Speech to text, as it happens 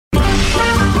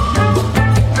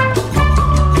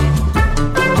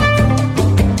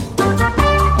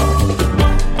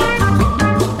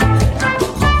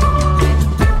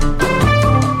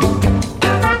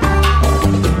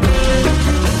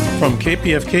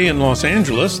KPFK in Los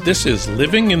Angeles, this is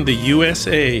Living in the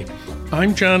USA.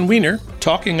 I'm John Wiener,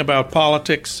 talking about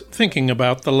politics, thinking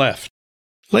about the left.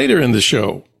 Later in the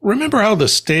show, remember how the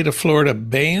state of Florida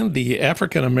banned the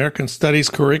African American Studies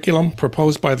curriculum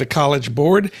proposed by the College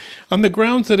Board on the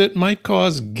grounds that it might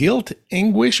cause guilt,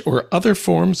 anguish, or other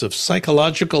forms of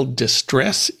psychological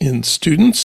distress in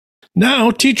students?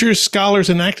 Now, teachers, scholars,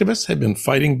 and activists have been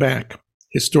fighting back.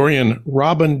 Historian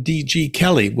Robin D.G.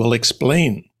 Kelley will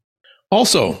explain.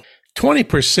 Also,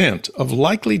 20% of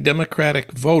likely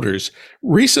Democratic voters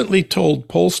recently told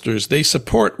pollsters they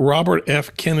support Robert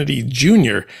F. Kennedy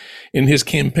Jr. in his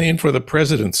campaign for the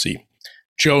presidency.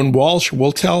 Joan Walsh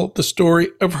will tell the story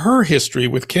of her history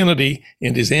with Kennedy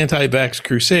and his anti-vax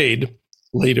crusade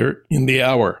later in the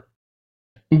hour.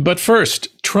 But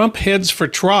first, Trump heads for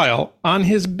trial on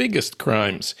his biggest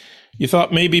crimes. You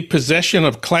thought maybe possession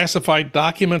of classified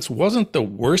documents wasn't the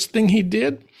worst thing he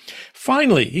did?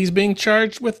 Finally, he's being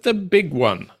charged with the big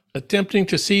one, attempting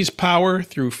to seize power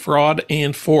through fraud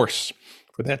and force.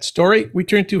 For that story, we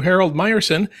turn to Harold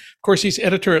Meyerson. Of course, he's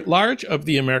editor-at-large of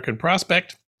the American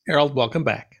Prospect. Harold, welcome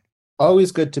back.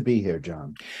 Always good to be here,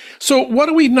 John. So what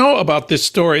do we know about this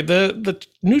story? The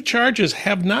new charges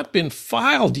have not been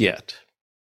filed yet.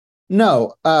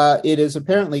 No, it is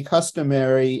apparently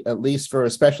customary, at least for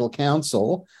a special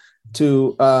counsel,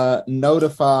 to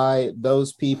notify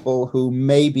those people who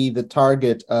may be the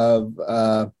target of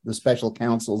the special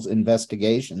counsel's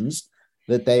investigations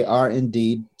that they are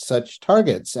indeed such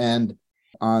targets. And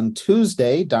on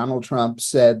Tuesday, Donald Trump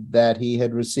said that he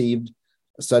had received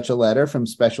such a letter from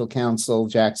special counsel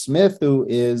Jack Smith, who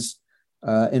is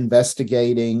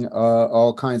investigating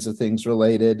all kinds of things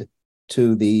related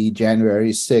to the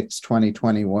January 6,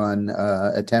 2021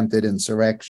 attempted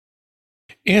insurrection.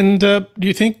 And do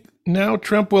you think now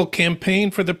Trump will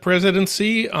campaign for the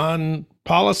presidency on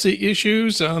policy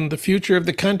issues, on the future of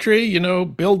the country? You know,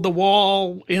 build the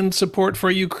wall, end support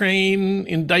for Ukraine,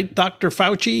 indict Dr.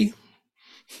 Fauci?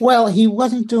 Well, he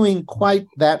wasn't doing quite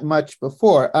that much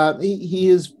before. He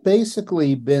has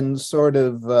basically been sort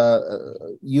of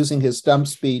using his stump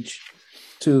speech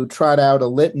to trot out a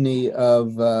litany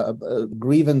of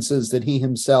grievances that he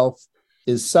himself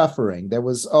is suffering. There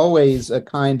was always a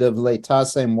kind of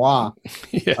l'état-c'est-moi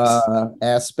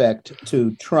aspect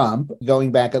to Trump,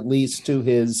 going back at least to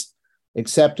his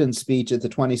acceptance speech at the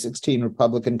 2016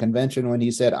 Republican convention when he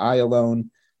said, "I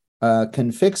alone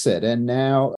can fix it." And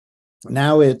now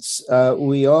it's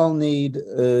we all need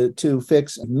to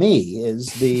fix me is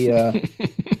the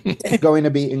going to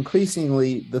be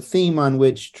increasingly the theme on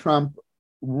which Trump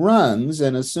runs.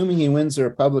 And assuming he wins the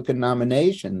Republican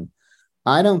nomination,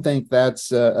 I don't think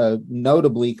that's a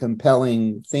notably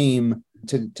compelling theme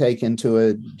to take into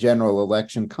a general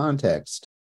election context.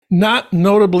 Not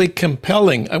notably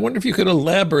compelling. I wonder if you could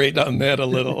elaborate on that a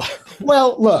little.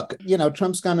 Well, look,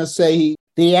 Trump's going to say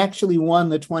he actually won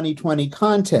the 2020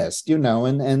 contest,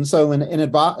 and so in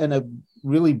a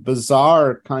really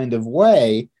bizarre kind of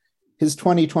way, his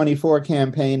 2024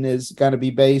 campaign is going to be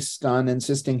based on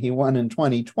insisting he won in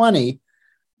 2020.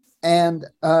 And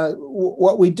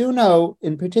what we do know,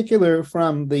 in particular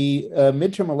from the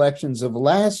midterm elections of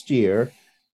last year,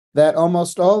 that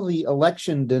almost all the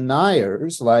election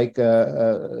deniers, like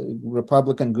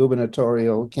Republican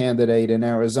gubernatorial candidate in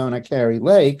Arizona, Kari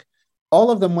Lake, all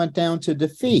of them went down to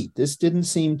defeat. This didn't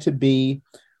seem to be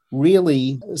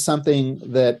really something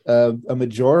that a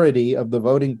majority of the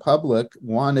voting public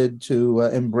wanted to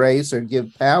embrace or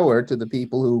give power to the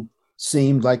people who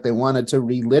seemed like they wanted to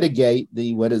relitigate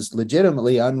what is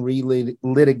legitimately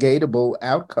unrelitigatable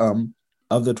outcome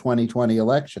of the 2020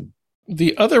 election.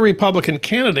 The other Republican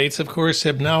candidates, of course,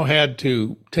 have now had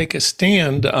to take a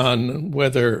stand on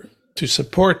whether to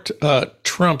support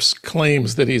Trump's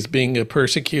claims that he's being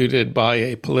persecuted by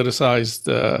a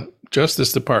politicized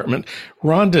Justice Department.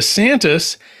 Ron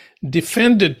DeSantis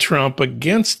defended Trump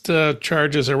against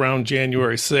charges around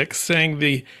January 6th, saying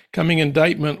the coming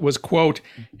indictment was, quote,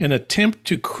 an attempt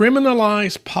to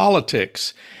criminalize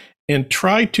politics and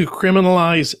try to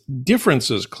criminalize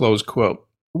differences, close quote.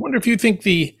 I wonder if you think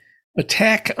the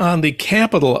attack on the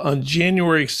Capitol on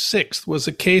January 6th was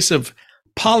a case of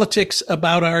politics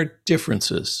about our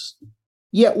differences.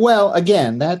 Yeah, well,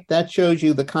 again, that shows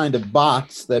you the kind of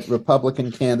box that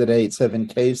Republican candidates have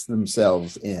encased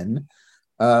themselves in,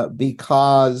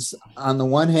 because on the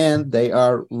one hand, they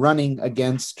are running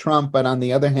against Trump, but on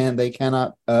the other hand, they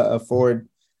cannot afford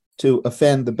to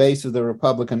offend the base of the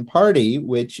Republican Party,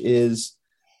 which is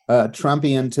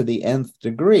Trumpian to the nth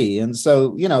degree. And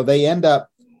so, they end up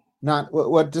not,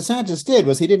 what DeSantis did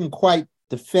was he didn't quite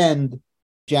defend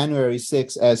January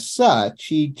 6th as such.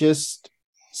 He just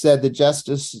said the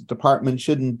Justice Department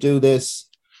shouldn't do this,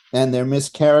 and they're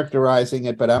mischaracterizing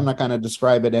it, but I'm not going to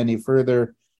describe it any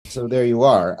further. So there you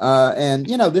are. And,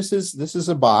 this is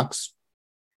a box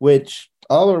which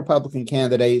all the Republican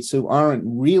candidates who aren't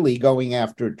really going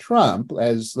after Trump,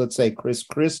 as let's say Chris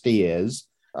Christie is,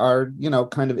 are,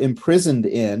 kind of imprisoned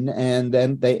in, and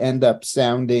then they end up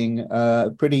sounding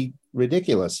pretty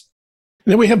ridiculous.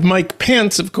 Then we have Mike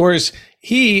Pence, of course.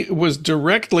 He was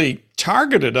directly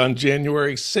targeted on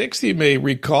January 6th. You may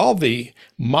recall the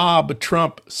mob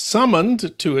Trump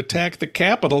summoned to attack the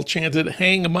Capitol chanted,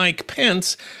 "Hang Mike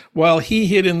Pence," while he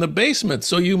hid in the basement.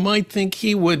 So you might think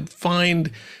he would find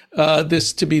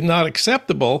this to be not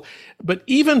acceptable. But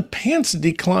even Pence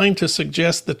declined to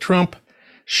suggest that Trump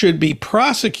should be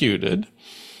prosecuted.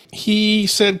 He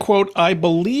said, quote, "I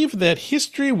believe that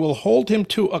history will hold him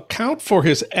to account for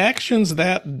his actions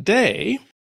that day."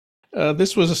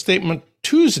 This was a statement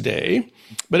Tuesday.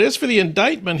 But as for the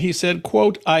indictment, he said,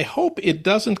 quote, "I hope it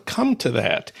doesn't come to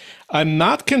that. I'm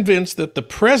not convinced that the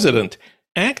president,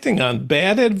 acting on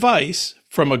bad advice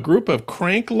from a group of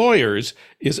crank lawyers,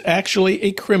 is actually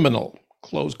a criminal."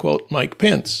 Close quote, Mike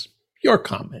Pence. Your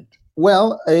comment.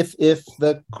 Well, if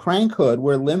the crankhood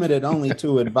were limited only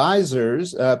to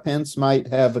advisors, Pence might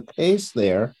have a case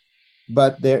there.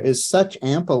 But there is such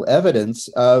ample evidence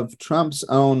of Trump's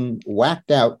own whacked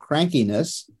out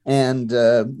crankiness and,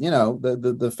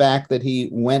 the fact that he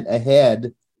went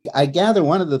ahead. I gather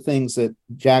one of the things that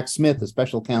Jack Smith, the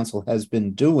special counsel, has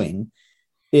been doing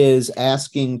is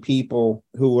asking people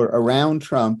who were around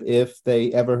Trump if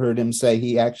they ever heard him say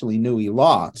he actually knew he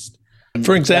lost.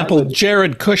 For example,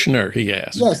 Jared Kushner, he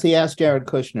asked. Yes, he asked Jared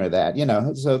Kushner that,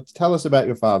 so tell us about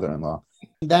your father-in-law.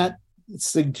 That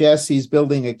suggests he's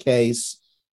building a case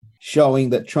showing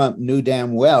that Trump knew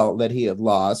damn well that he had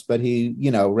lost, but he,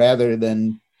 rather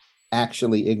than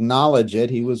actually acknowledge it,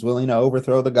 he was willing to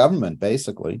overthrow the government,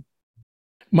 basically.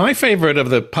 My favorite of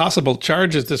the possible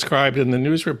charges described in the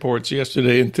news reports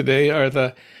yesterday and today are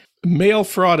the mail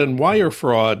fraud and wire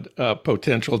fraud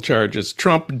potential charges.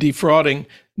 Trump defrauding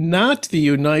not the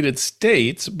United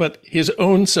States, but his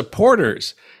own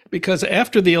supporters, because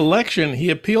after the election, he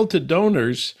appealed to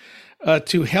donors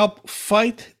to help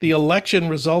fight the election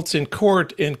results in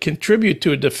court and contribute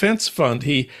to a defense fund.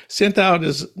 He sent out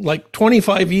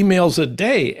 25 emails a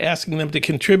day asking them to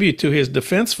contribute to his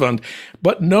defense fund,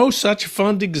 but no such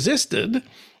fund existed.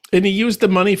 And he used the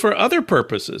money for other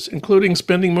purposes, including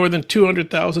spending more than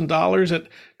 $200,000 at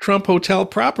Trump hotel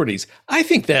properties. I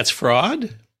think that's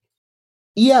fraud.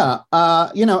 Yeah.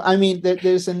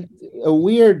 There's a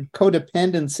weird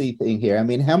codependency thing here. I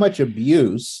mean, how much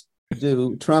abuse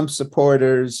do Trump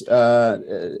supporters,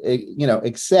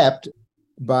 accept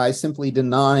by simply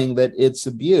denying that it's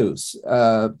abuse?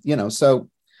 I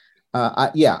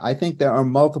think there are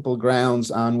multiple grounds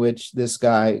on which this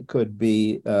guy could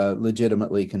be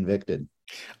legitimately convicted.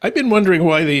 I've been wondering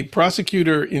why the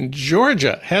prosecutor in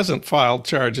Georgia hasn't filed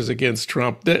charges against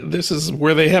Trump. This is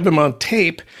where they have him on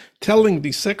tape telling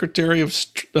the Secretary of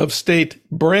State,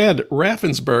 Brad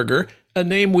Raffensperger, a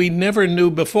name we never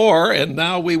knew before, and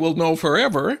now we will know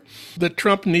forever, that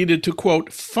Trump needed to,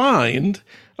 quote, find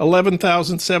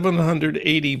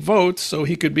 11,780 votes so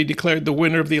he could be declared the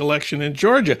winner of the election in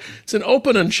Georgia. It's an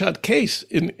open and shut case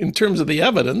in terms of the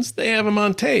evidence. They have him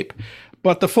on tape.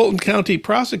 But the Fulton County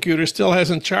prosecutor still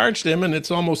hasn't charged him, and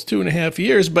it's almost 2.5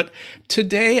 years. But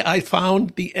today I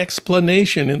found the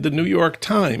explanation in the New York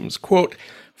Times, quote,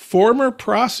 "Former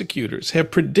prosecutors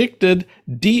have predicted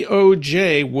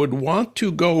DOJ would want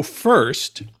to go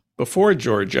first before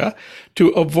Georgia to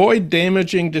avoid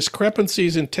damaging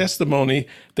discrepancies in testimony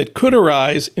that could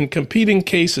arise in competing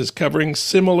cases covering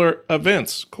similar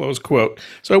events," close quote.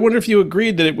 So I wonder if you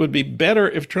agreed that it would be better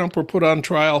if Trump were put on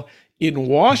trial in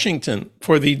Washington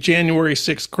for the January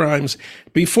 6th crimes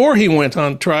before he went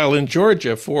on trial in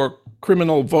Georgia for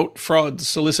criminal vote fraud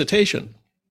solicitation.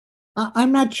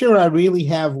 I'm not sure I really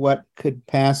have what could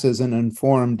pass as an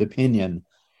informed opinion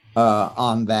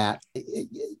on that.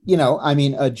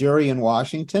 A jury in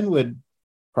Washington would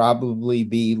probably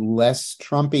be less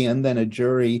Trumpian than a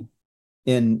jury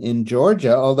in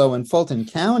Georgia, although in Fulton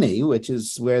County, which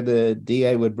is where the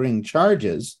DA would bring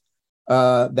charges,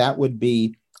 that would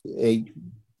be a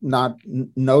not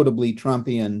notably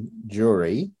Trumpian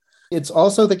jury. It's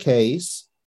also the case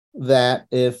that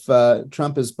if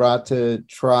Trump is brought to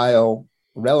trial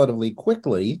relatively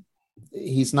quickly,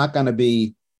 he's not going to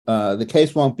be, the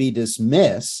case won't be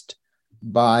dismissed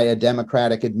by a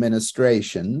Democratic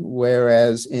administration,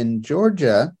 whereas in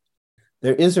Georgia,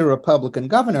 there is a Republican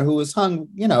governor who was hung,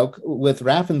 with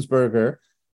Raffensperger,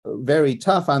 very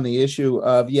tough on the issue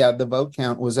of, the vote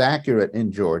count was accurate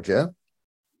in Georgia.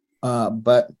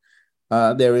 But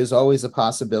there is always a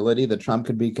possibility that Trump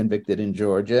could be convicted in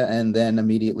Georgia and then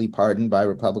immediately pardoned by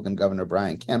Republican Governor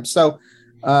Brian Kemp. So,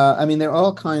 I mean, there are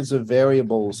all kinds of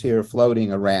variables here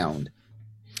floating around.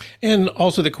 And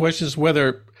also the question is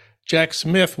whether Jack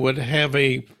Smith would have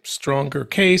a stronger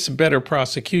case, better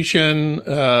prosecution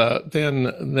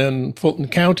than Fulton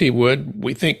County would.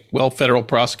 We think, well, federal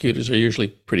prosecutors are usually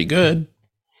pretty good.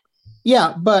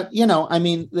 Yeah, but, you know, I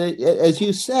mean, as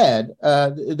you said,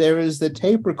 there is the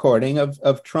tape recording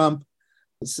of Trump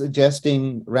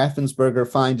suggesting Raffensperger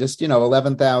find just,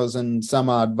 11,000 some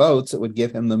odd votes that would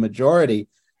give him the majority,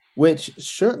 which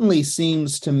certainly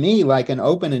seems to me like an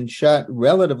open and shut,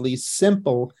 relatively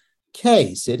simple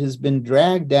case. It has been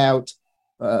dragged out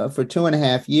for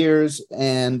 2.5 years,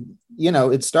 and,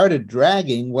 it started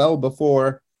dragging well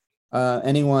before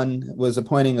anyone was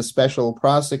appointing a special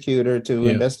prosecutor to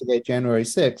investigate January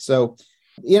 6th. So,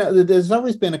 there's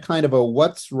always been a kind of a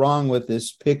what's wrong with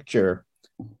this picture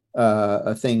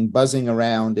a thing buzzing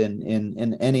around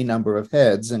in any number of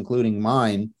heads, including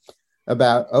mine,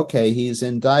 about, okay, he's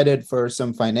indicted for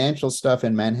some financial stuff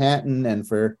in Manhattan and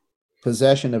for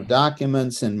possession of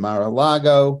documents in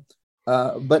Mar-a-Lago,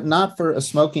 but not for a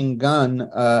smoking gun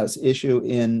issue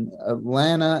in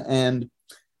Atlanta, and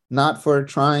not for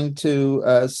trying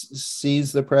to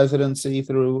seize the presidency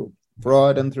through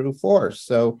fraud and through force.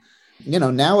 So,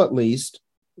 now at least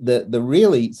the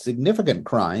really significant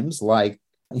crimes like,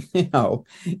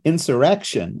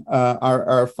 insurrection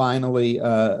are finally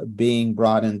being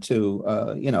brought into,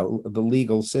 the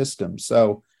legal system.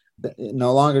 So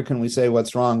no longer can we say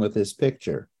what's wrong with this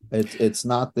picture. It's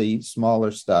not the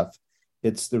smaller stuff.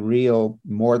 It's the real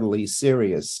mortally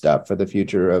serious stuff for the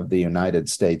future of the United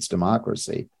States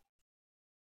democracy.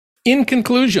 In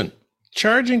conclusion,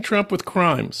 charging Trump with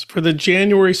crimes for the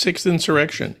January 6th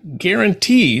insurrection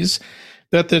guarantees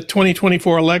that the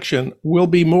 2024 election will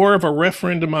be more of a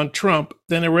referendum on Trump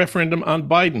than a referendum on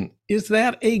Biden. Is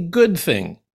that a good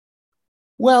thing?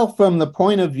 Well, from the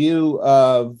point of view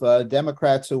of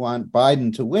Democrats who want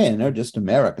Biden to win, or just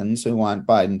Americans who want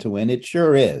Biden to win, it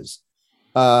sure is.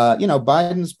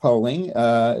 Biden's polling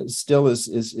still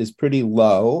is pretty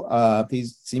low. He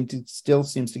still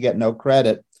seems to get no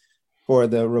credit for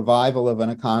the revival of an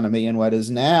economy in what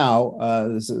is now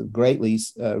this is a greatly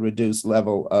reduced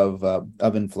level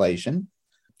of inflation.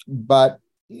 But,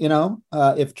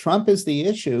 if Trump is the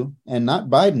issue and not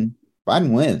Biden,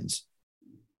 Biden wins.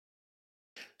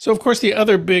 So, of course, the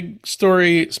other big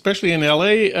story, especially in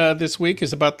LA this week,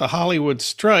 is about the Hollywood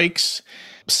strikes.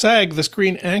 SAG, the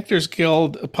Screen Actors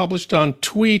Guild, published on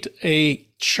Tweet a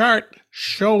chart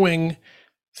showing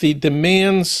the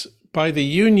demands by the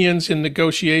unions in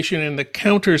negotiation and the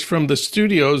counters from the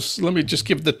studios. Let me just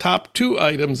give the top two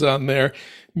items on there.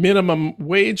 Minimum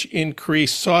wage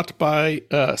increase sought by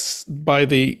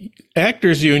the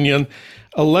actors union,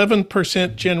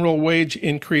 11% general wage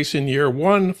increase in year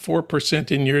one,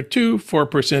 4% in year two,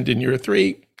 4% in year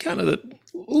three, kind of a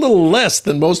little less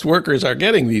than most workers are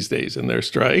getting these days in their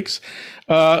strikes.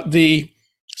 The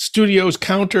studios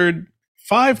countered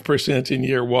 5% in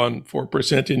year one,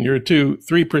 4% in year two,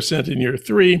 3% in year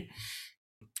three.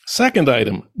 Second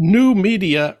item, new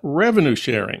media revenue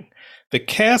sharing. The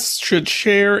casts should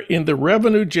share in the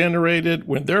revenue generated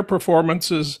when their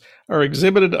performances are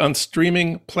exhibited on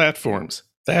streaming platforms.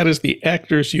 That is the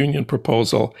Actors Union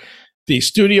proposal. The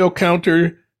studio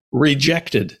counter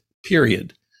rejected,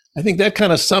 period. I think that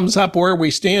kind of sums up where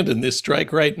we stand in this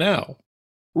strike right now.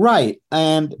 Right.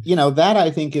 And, that I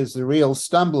think is the real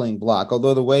stumbling block,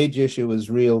 although the wage issue is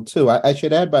real too. I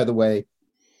should add, by the way,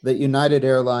 that United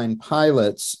Airline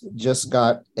pilots just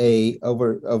got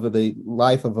over the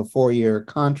life of a 4-year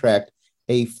contract,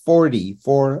 a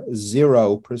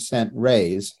 40%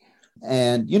 raise.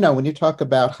 And, when you talk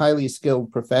about highly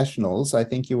skilled professionals, I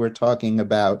think you were talking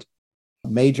about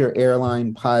major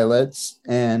airline pilots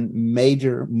and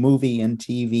major movie and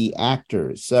TV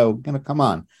actors. So, come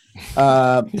on.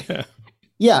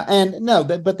 Yeah. And no,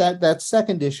 but that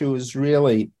second issue is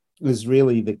really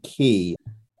the key.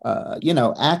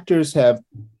 Actors have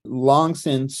long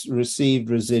since received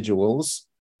residuals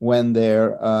when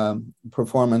their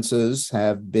performances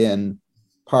have been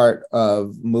part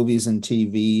of movies and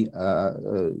TV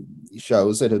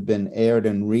shows that have been aired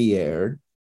and re-aired.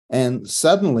 And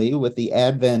suddenly, with the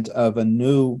advent of a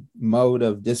new mode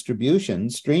of distribution,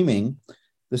 streaming,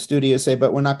 the studios say,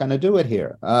 but we're not going to do it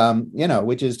here,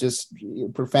 which is just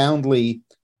profoundly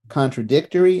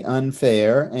contradictory,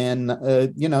 unfair. And,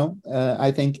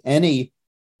 I think any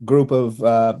group of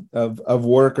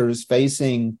workers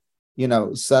facing,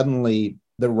 suddenly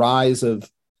the rise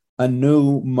of a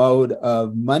new mode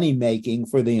of money making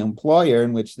for the employer,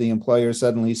 in which the employer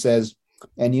suddenly says,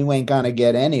 and you ain't going to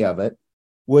get any of it,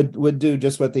 would do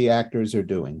just what the actors are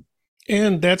doing.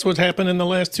 And that's what happened in the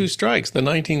last two strikes. The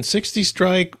 1960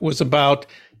 strike was about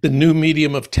the new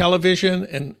medium of television,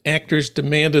 and actors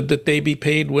demanded that they be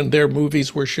paid when their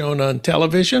movies were shown on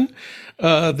television.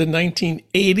 The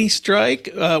 1980 strike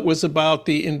was about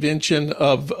the invention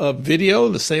of video,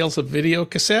 the sales of video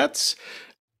cassettes.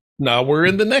 Now we're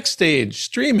in the next stage,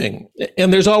 streaming.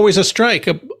 And there's always a strike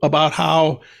about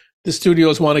how the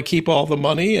studios want to keep all the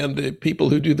money, and the people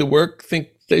who do the work think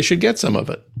they should get some of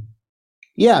it.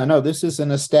 Yeah, no, this is an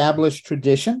established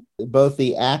tradition. Both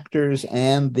the actors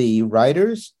and the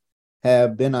writers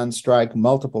have been on strike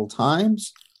multiple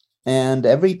times. And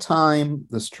every time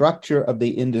the structure of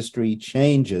the industry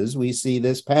changes, we see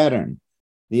this pattern.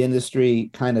 The industry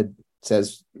kind of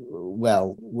says,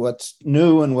 well, what's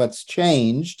new and what's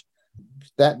changed,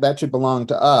 that should belong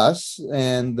to us.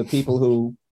 And the people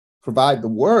who provide the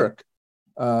work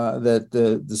that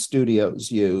the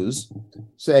studios use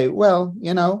say, well,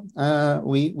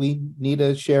 we need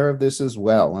a share of this as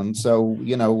well. And so,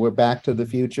 we're back to the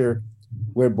future.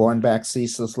 We're born back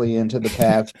ceaselessly into the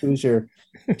past.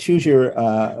 choose your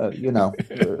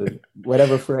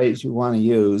whatever phrase you want to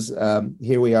use.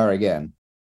 Here we are again.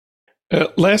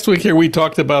 Last week here, we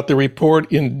talked about the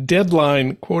report in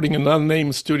Deadline, quoting an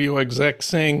unnamed studio exec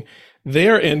saying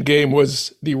their end game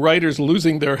was the writers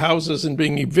losing their houses and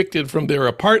being evicted from their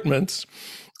apartments.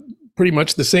 Pretty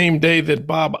much the same day that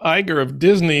Bob Iger of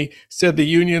Disney said the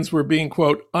unions were being,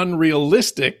 quote,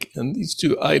 unrealistic. And these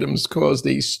two items caused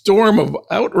a storm of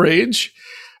outrage,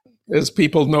 as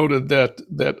people noted that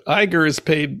Iger is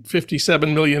paid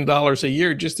 $57 million a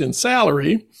year just in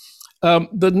salary.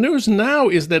 The news now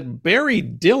is that Barry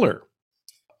Diller,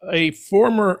 a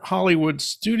former Hollywood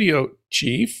studio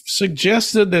chief,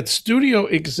 suggested that studio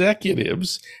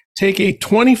executives take a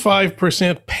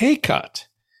 25% pay cut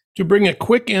to bring a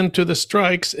quick end to the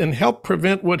strikes and help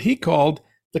prevent what he called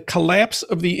the collapse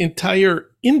of the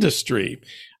entire industry.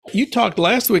 You talked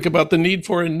last week about the need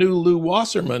for a new Lew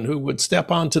Wasserman who would step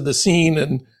onto the scene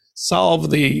and solve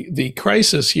the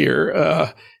crisis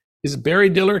here. Is Barry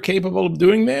Diller capable of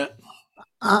doing that?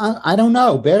 I don't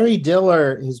know. Barry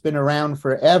Diller has been around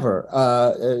forever.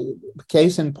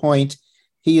 Case in point,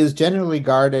 he is generally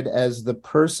regarded as the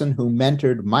person who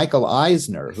mentored Michael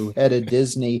Eisner, who headed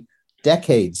Disney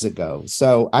decades ago.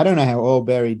 So I don't know how old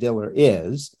Barry Diller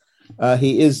is.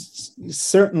 He is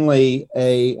certainly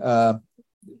a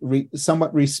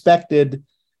somewhat respected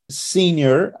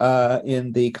senior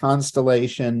in the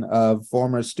constellation of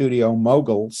former studio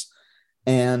moguls.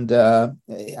 And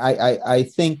I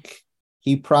think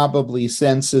he probably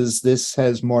senses this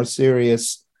has more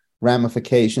serious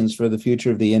ramifications for the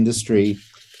future of the industry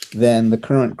than the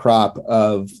current crop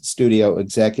of studio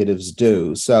executives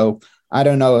do. So I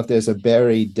don't know if there's a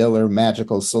Barry Diller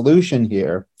magical solution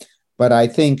here, but I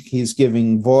think he's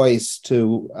giving voice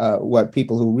to what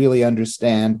people who really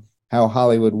understand how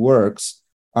Hollywood works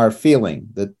are feeling,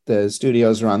 that the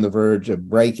studios are on the verge of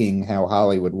breaking how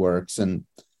Hollywood works, and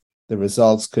the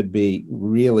results could be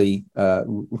really,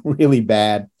 really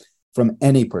bad from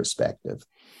any perspective.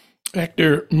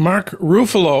 Actor Mark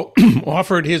Ruffalo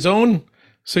offered his own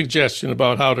suggestion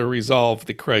about how to resolve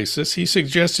the crisis. He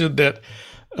suggested that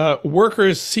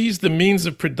workers seize the means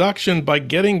of production by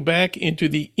getting back into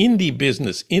the indie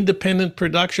business, independent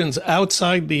productions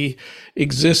outside the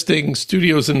existing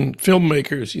studios and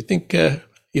filmmakers. You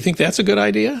think that's a good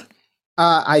idea?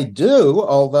 I do,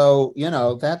 although,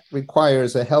 that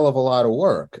requires a hell of a lot of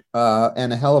work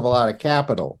and a hell of a lot of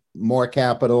capital, more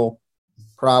capital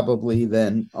probably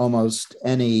than almost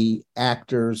any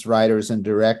actors, writers, and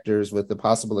directors, with the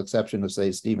possible exception of,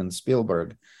 say, Steven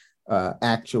Spielberg,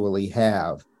 actually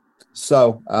have.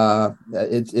 So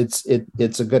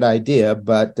it's a good idea,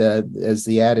 but as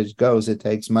the adage goes, it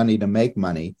takes money to make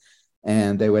money,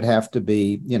 and there would have to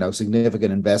be,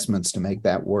 significant investments to make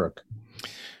that work.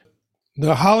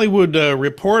 The Hollywood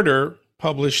Reporter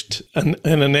published an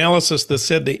analysis that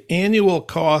said the annual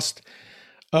cost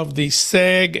of the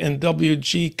SAG and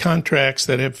WG contracts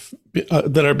that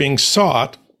are being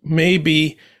sought may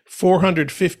be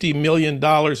 $450 million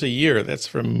a year. That's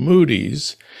from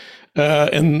Moody's.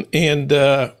 And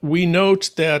we note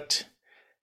that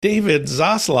David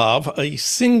Zaslav, a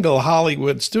single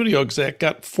Hollywood studio exec,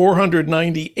 got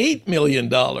 $498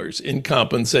 million in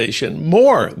compensation,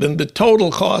 more than the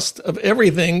total cost of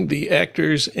everything the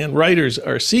actors and writers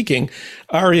are seeking.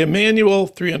 Ari Emanuel,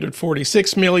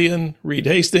 $346 million, Reed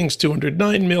Hastings,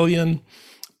 $209 million,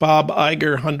 Bob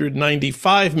Iger,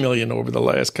 $195 million over the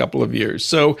last couple of years.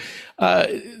 So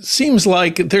seems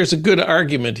like there's a good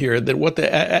argument here that what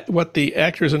the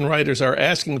actors and writers are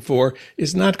asking for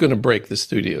is not going to break the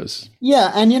studios.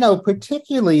 Yeah, and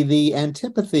particularly the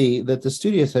antipathy that the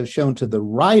studios have shown to the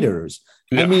writers.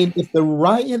 Yeah. I mean, if there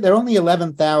are only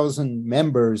 11,000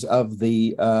 members of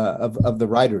the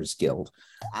Writers Guild.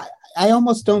 I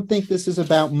almost don't think this is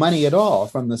about money at all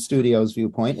from the studio's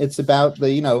viewpoint. It's about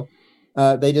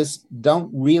they just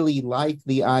don't really like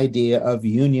the idea of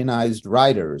unionized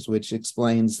writers, which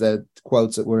explains the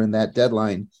quotes that were in that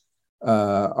Deadline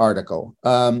article.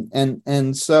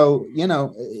 And so,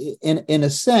 in a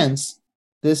sense,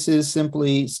 this is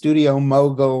simply studio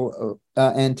mogul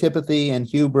antipathy and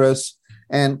hubris,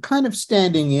 and kind of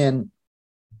standing in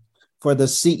for the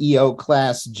CEO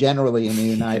class generally in the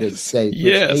United States,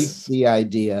 which hates the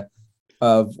idea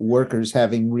of workers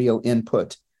having real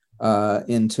input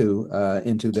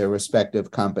into their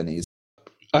respective companies.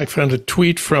 I found a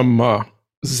tweet from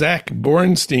Zach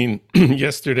Bornstein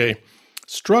yesterday,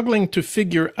 struggling to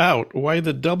figure out why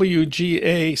the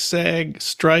WGA SAG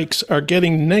strikes are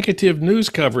getting negative news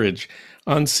coverage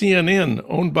on CNN,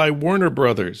 owned by Warner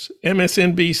Brothers,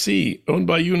 MSNBC, owned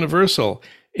by Universal,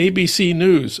 ABC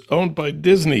News, owned by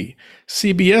Disney,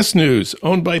 CBS News,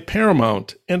 owned by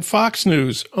Paramount, and Fox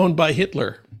News, owned by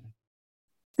Hitler.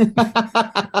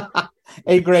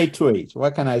 A great tweet.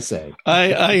 What can I say?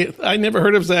 I never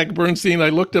heard of Zach Bernstein. I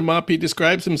looked him up. He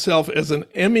describes himself as an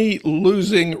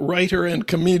Emmy-losing writer and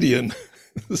comedian.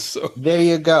 So there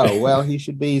you go. Well, he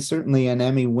should be certainly an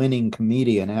Emmy-winning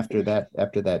comedian after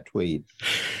that tweet.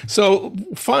 So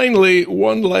finally,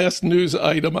 one last news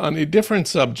item on a different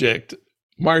subject.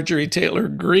 Marjorie Taylor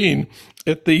Greene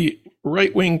at the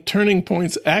right-wing Turning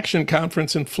Points Action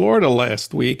Conference in Florida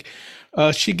last week.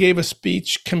 She gave a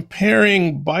speech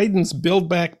comparing Biden's Build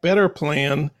Back Better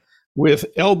plan with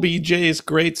LBJ's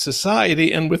Great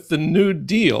Society and with the New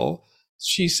Deal.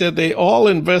 She said they all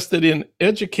invested in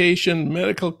education,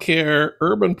 medical care,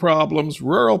 urban problems,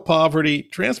 rural poverty,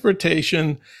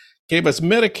 transportation, gave us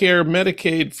Medicare,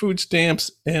 Medicaid, food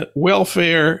stamps, and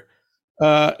welfare,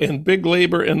 and big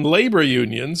labor and labor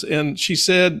unions. And she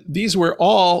said these were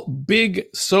all big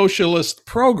socialist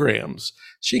programs.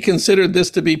 She considered this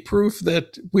to be proof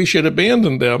that we should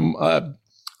abandon them.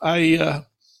 I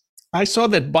saw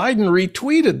that Biden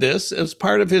retweeted this as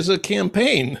part of his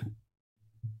campaign.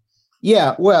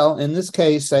 Yeah, well, in this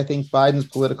case, I think Biden's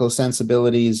political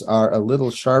sensibilities are a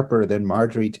little sharper than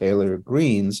Marjorie Taylor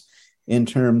Greene's in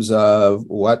terms of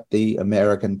what the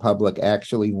American public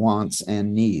actually wants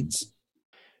and needs.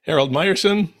 Harold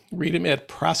Meyerson, read him at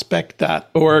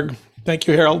prospect.org. Thank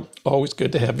you, Harold. Always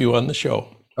good to have you on the show.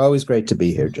 Always great to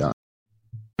be here, John.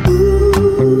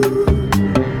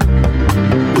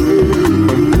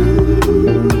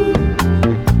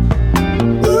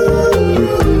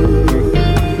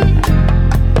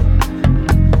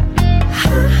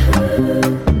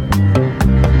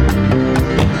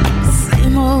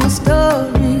 Same old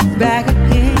story back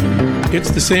again.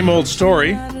 It's the same old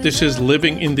story. This is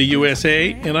Living in the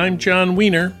USA, and I'm John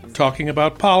Wiener, talking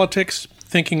about politics,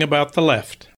 thinking about the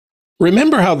left.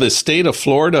 Remember how the state of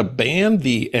Florida banned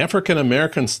the African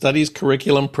American Studies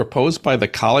curriculum proposed by the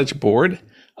College Board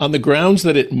on the grounds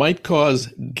that it might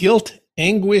cause guilt,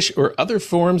 anguish, or other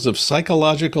forms of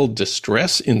psychological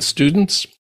distress in students?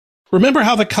 Remember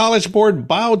how the College Board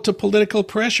bowed to political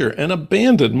pressure and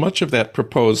abandoned much of that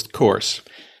proposed course?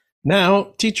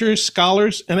 Now, teachers,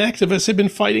 scholars, and activists have been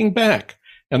fighting back,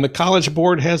 and the College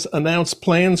Board has announced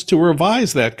plans to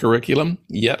revise that curriculum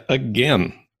yet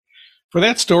again. For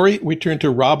that story, we turn to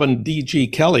Robin D.G.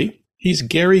 Kelley. He's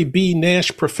Gary B.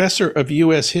 Nash Professor of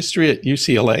U.S. History at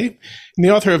UCLA and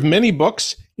the author of many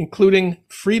books, including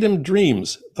Freedom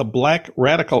Dreams, The Black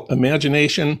Radical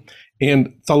Imagination,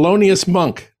 and Thelonious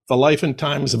Monk, The Life and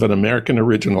Times of an American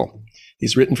Original.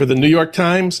 He's written for the New York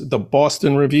Times, the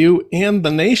Boston Review, and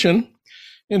The Nation.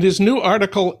 And his new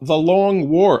article, The Long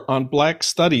War on Black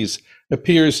Studies,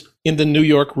 appears in the New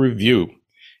York Review.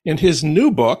 And his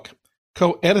new book,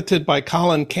 co-edited by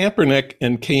Colin Kaepernick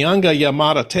and Keeanga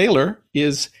Yamada Taylor,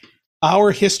 is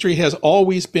Our History Has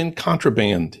Always Been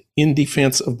Contraband, in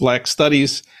Defense of Black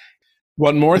Studies.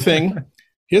 One more thing,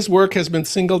 his work has been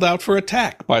singled out for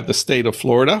attack by the state of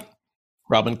Florida.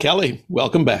 Robin Kelley,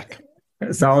 welcome back.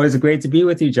 It's always great to be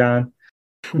with you, John.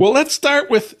 Well, let's start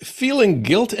with feeling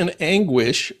guilt and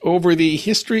anguish over the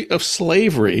history of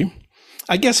slavery.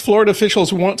 I guess Florida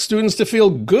officials want students to feel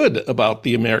good about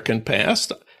the American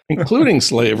past, including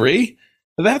slavery.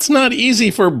 That's not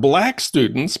easy for Black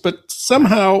students, but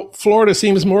somehow Florida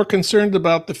seems more concerned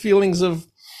about the feelings of,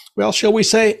 well, shall we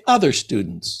say, other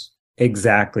students.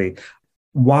 Exactly.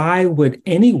 Why would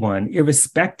anyone,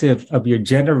 irrespective of your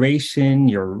generation,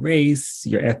 your race,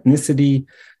 your ethnicity,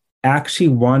 actually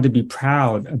want to be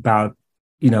proud about,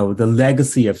 the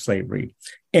legacy of slavery?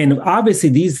 And obviously,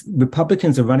 these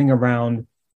Republicans are running around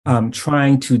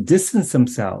trying to distance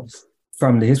themselves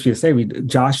from the history of slavery.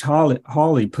 Josh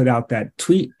Hawley put out that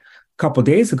tweet a couple of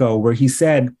days ago where he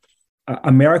said,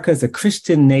 America is a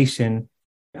Christian nation.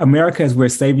 America is where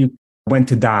slavery went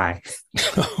to die.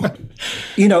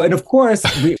 And of course,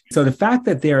 so the fact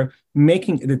that they're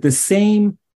making the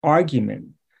same argument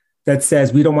that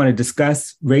says we don't want to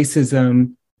discuss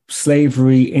racism,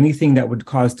 slavery, anything that would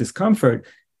cause discomfort,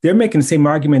 they're making the same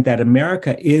argument that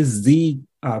America is the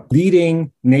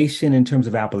leading nation in terms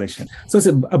of abolition. So it's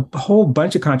a whole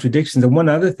bunch of contradictions. And one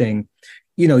other thing,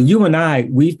 you and I,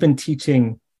 we've been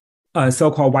teaching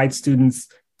so-called white students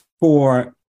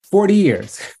for 40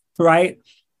 years, right?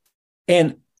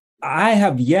 And I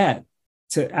have yet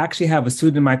to actually have a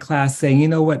student in my class saying, you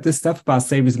know what, this stuff about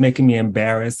slavery is making me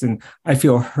embarrassed and I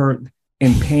feel hurt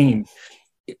and pain.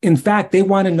 In fact, they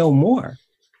want to know more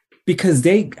because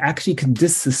they actually can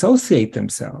disassociate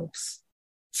themselves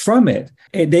from it.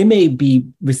 And they may be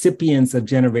recipients of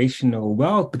generational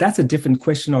wealth, but that's a different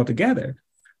question altogether.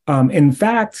 In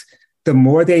fact, the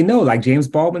more they know, like James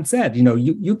Baldwin said,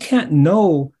 you can't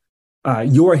know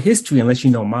your history unless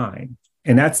you know mine.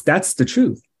 And that's the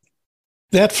truth.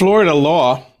 That Florida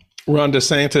law, Ron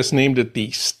DeSantis named it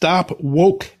the Stop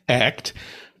Woke Act,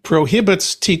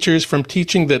 prohibits teachers from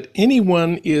teaching that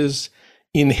anyone is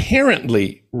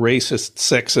inherently racist,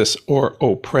 sexist, or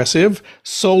oppressive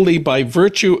solely by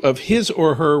virtue of his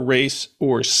or her race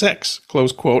or sex,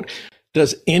 close quote.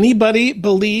 Does anybody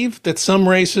believe that some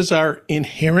races are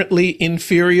inherently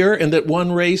inferior and that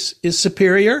one race is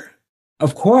superior?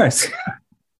 Of course.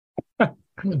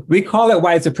 We call it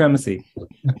white supremacy.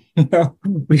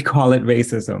 We call it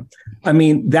racism. I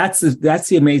mean, that's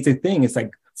the amazing thing. It's like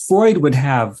Freud would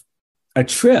have a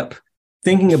trip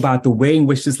thinking about the way in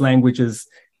which this language is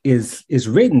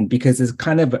written, because it's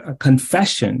kind of a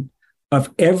confession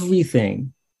of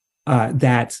everything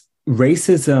that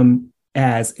racism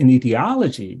as an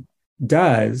ideology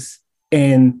does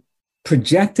and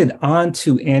projected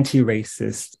onto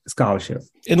anti-racist scholarship.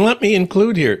 And let me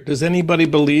include here, does anybody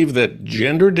believe that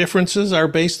gender differences are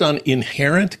based on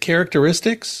inherent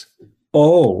characteristics?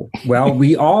 Oh, well,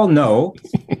 we all know,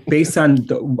 based on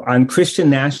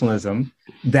Christian nationalism,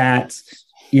 that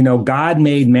God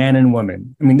made man and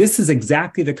woman. I mean, this is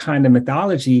exactly the kind of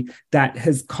mythology that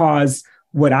has caused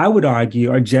what I would argue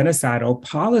are genocidal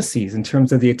policies in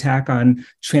terms of the attack on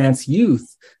trans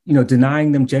youth,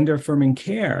 denying them gender-affirming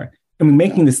care. I mean,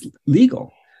 making this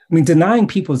legal. I mean, denying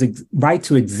people's right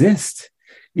to exist.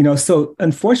 So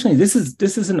unfortunately, this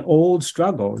is an old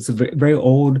struggle. It's a very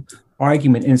old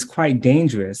argument, and it's quite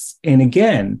dangerous. And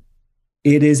again,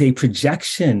 it is a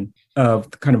projection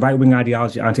of the kind of right-wing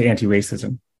ideology onto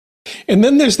anti-racism. And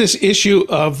then there's this issue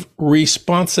of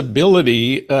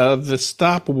responsibility. The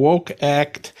Stop Woke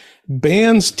Act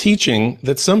bans teaching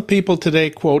that some people today,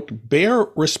 quote, bear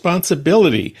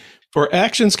responsibility for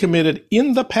actions committed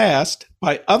in the past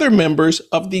by other members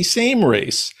of the same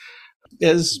race.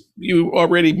 As you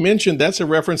already mentioned, that's a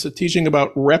reference to teaching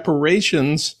about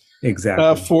reparations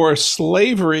for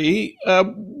slavery.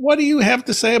 What do you have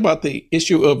to say about the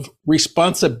issue of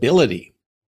responsibility?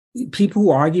 People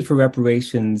who argue for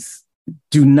reparations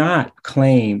do not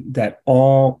claim that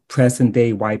all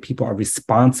present-day white people are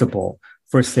responsible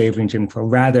for slavery and Jim Crow.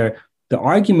 Rather, the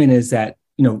argument is that,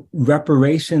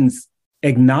 reparations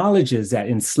acknowledges that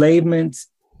enslavement,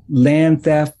 land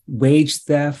theft, wage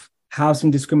theft,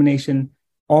 housing discrimination,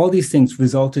 all these things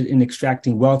resulted in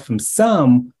extracting wealth from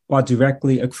some while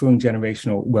directly accruing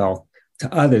generational wealth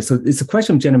to others. So it's a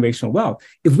question of generational wealth.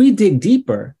 If we dig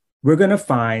deeper, we're going to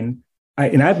find,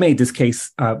 and I've made this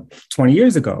case 20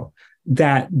 years ago,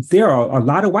 that there are a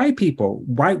lot of white people,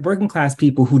 white working class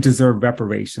people who deserve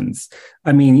reparations.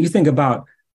 I mean, you think about,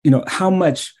 how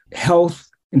much health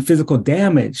and physical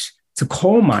damage to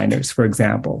coal miners, for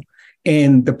example,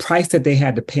 and the price that they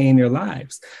had to pay in their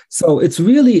lives. So it's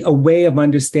really a way of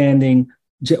understanding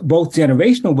both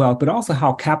generational wealth, but also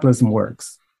how capitalism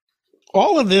works.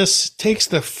 All of this takes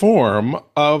the form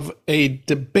of a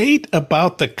debate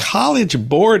about the College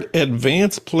Board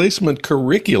Advanced Placement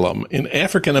Curriculum in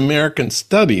African American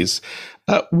Studies.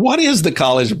 What is the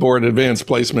College Board Advanced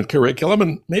Placement Curriculum?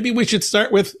 And maybe we should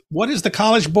start with, what is the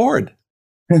College Board?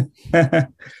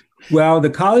 Well, the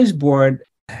College Board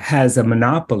has a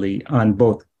monopoly on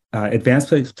both advanced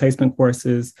placement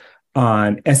courses,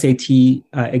 on SAT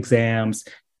exams,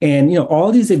 and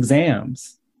all these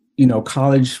exams.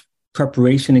 College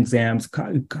preparation exams,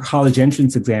 college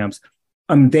entrance exams,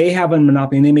 they have a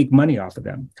monopoly and they make money off of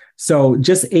them. So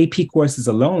just AP courses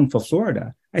alone for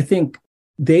Florida, I think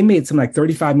they made something like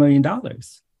 $35 million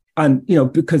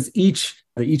because each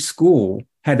school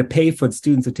had to pay for the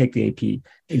students to take the AP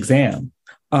exam.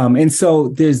 And so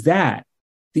there's that.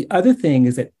 The other thing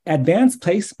is that advanced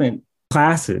placement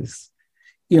classes,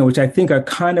 which I think are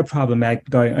kind of problematic,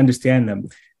 though I understand them,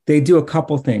 they do a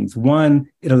couple things. One,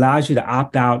 it allows you to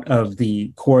opt out of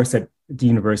the course at the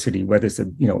university, whether it's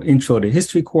a intro to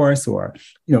history course or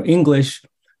English.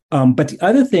 But the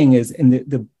other thing is, and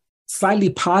the slightly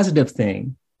positive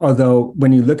thing, although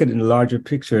when you look at it in the larger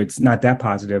picture, it's not that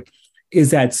positive,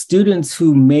 is that students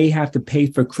who may have to pay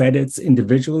for credits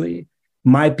individually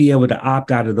might be able to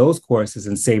opt out of those courses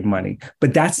and save money.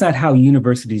 But that's not how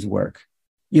universities work.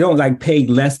 You don't pay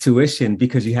less tuition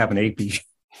because you have an AP.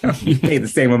 You pay the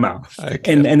same amount.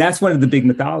 And that's one of the big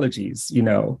mythologies,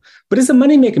 but it's a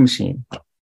money-making machine.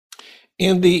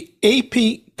 And the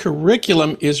AP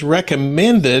curriculum is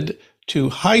recommended to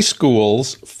high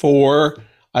schools for,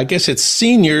 I guess it's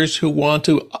seniors who want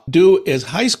to do as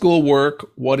high school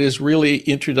work what is really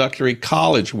introductory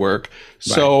college work. Right.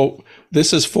 So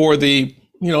this is for the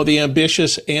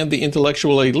ambitious and the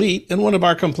intellectual elite. And one of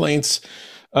our complaints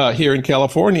here in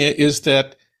California is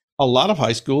that a lot of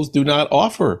high schools do not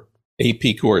offer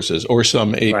AP courses or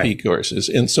some AP courses.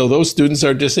 And so those students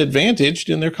are disadvantaged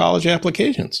in their college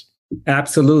applications.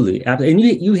 Absolutely. And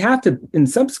you have to, in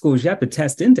some schools, you have to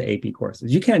test into AP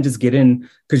courses. You can't just get in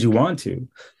because you want to.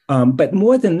 But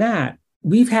more than that,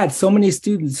 we've had so many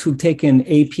students who've taken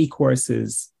AP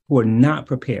courses who are not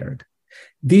prepared.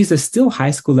 These are still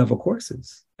high school level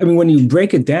courses. I mean, when you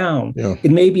break it down,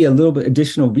 It may be a little bit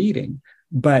additional reading,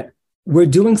 but we're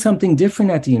doing something different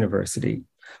at the university.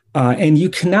 And you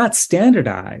cannot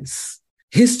standardize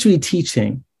history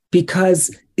teaching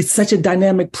because it's such a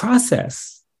dynamic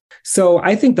process. So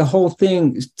I think the whole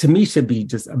thing, to me, should be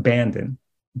just abandoned.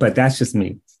 But that's just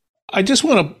me. I just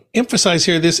want to emphasize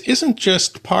here, this isn't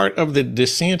just part of the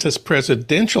DeSantis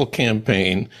presidential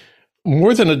campaign.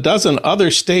 More than a dozen other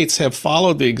states have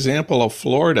followed the example of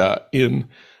Florida in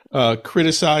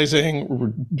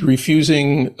criticizing,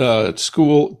 refusing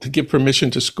school to give permission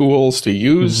to schools to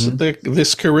use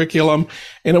this curriculum.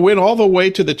 And it went all the way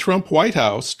to the Trump White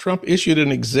House. Trump issued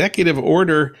an executive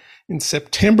order in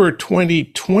September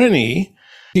 2020.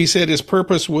 He said his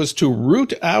purpose was to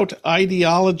root out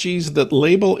ideologies that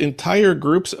label entire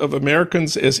groups of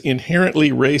Americans as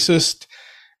inherently racist.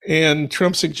 And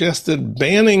Trump suggested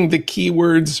banning the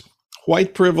keywords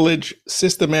white privilege,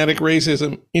 systematic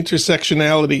racism,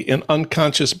 intersectionality, and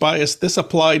unconscious bias. This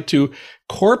applied to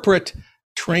corporate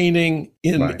training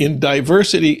in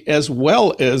diversity as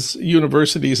well as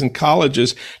universities and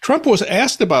colleges. Trump was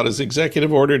asked about his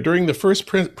executive order during the first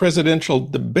presidential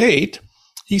debate.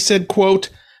 He said, quote,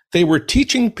 "They were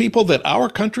teaching people that our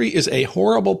country is a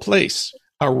horrible place,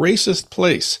 a racist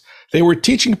place. They were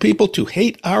teaching people to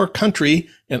hate our country,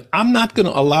 and I'm not going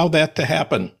to allow that to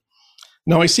happen."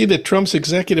 Now, I see that Trump's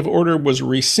executive order was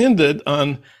rescinded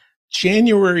on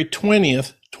January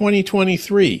 20th,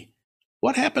 2023.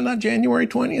 What happened on January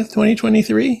 20th,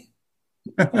 2023?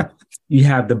 You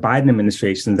have the Biden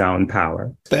administration now in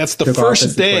power. That's the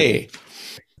first day.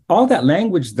 All that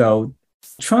language, though,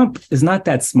 Trump is not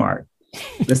that smart.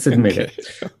 Let's admit it.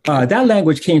 That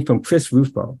language came from Chris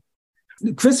Rufo.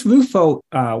 Chris Rufo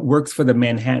works for the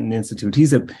Manhattan Institute.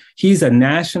 He's a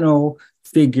national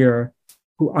figure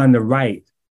who on the right,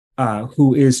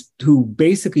 who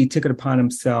basically took it upon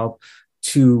himself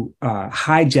to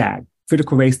hijack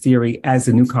critical race theory as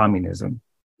the new communism.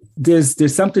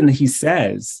 There's something that he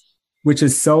says which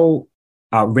is so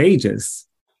outrageous.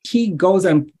 He goes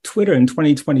on Twitter in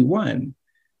 2021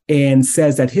 and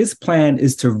says that his plan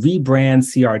is to rebrand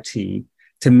CRT,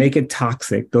 to make it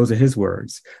toxic. Those are his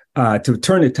words, to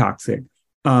turn it toxic.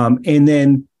 And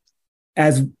then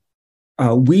as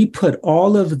we put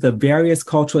all of the various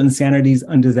cultural insanities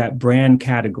under that brand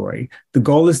category, the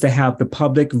goal is to have the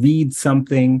public read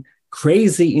something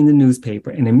crazy in the newspaper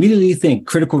and immediately think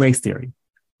critical race theory.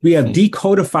 We have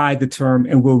decodified the term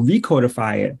and will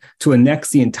recodify it to annex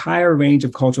the entire range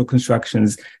of cultural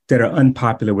constructions that are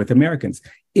unpopular with Americans.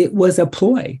 It was a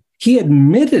ploy. He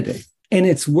admitted it, and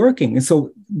it's working. And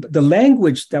so the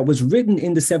language that was written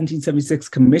in the 1776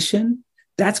 Commission,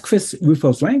 that's Chris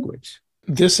Rufo's language.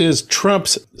 This is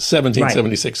Trump's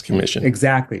 1776 Commission.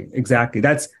 Exactly.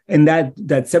 That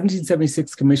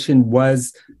 1776 Commission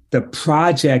was the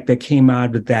project that came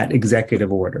out of that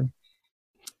executive order.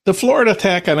 The Florida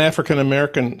attack on African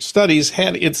American studies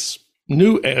had its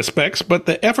new aspects, but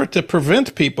the effort to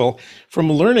prevent people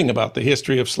from learning about the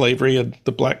history of slavery and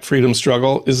the Black freedom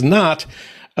struggle is not.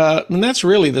 And that's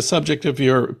really the subject of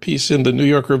your piece in the New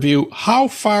York Review. How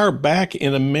far back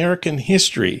in American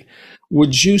history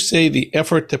would you say the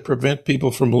effort to prevent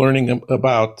people from learning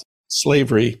about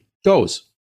slavery goes?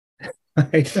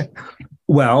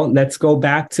 Well, let's go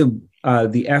back to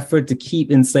the effort to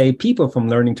keep enslaved people from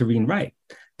learning to read and write.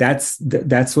 That's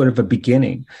sort of a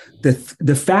beginning.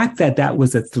 The fact that that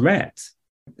was a threat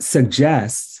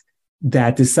suggests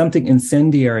that there's something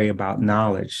incendiary about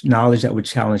knowledge that would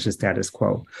challenge the status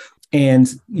quo.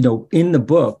 And, in the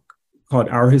book called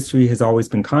Our History Has Always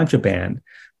Been Contraband,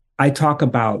 I talk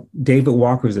about David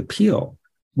Walker's appeal,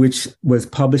 which was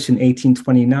published in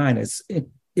 1829. It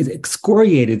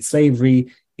excoriated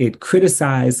slavery. It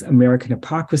criticized American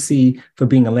hypocrisy for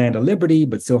being a land of liberty,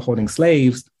 but still holding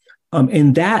slaves.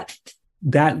 And that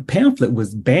pamphlet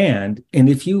was banned. And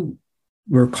if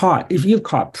you're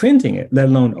caught printing it, let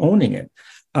alone owning it,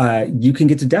 you can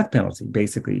get the death penalty,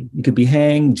 basically. You could be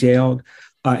hanged, jailed.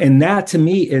 And that, to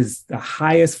me, is the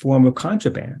highest form of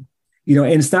contraband. And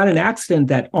it's not an accident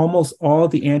that almost all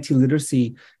the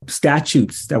anti-literacy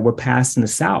statutes that were passed in the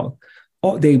South,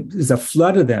 there's a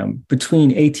flood of them between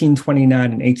 1829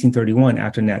 and 1831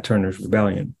 after Nat Turner's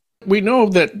rebellion. We know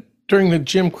that during the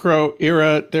Jim Crow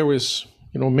era, there was,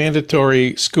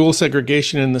 mandatory school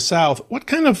segregation in the South. What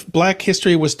kind of Black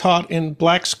history was taught in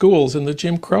Black schools in the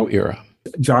Jim Crow era?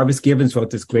 Jarvis Gibbons wrote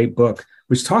this great book,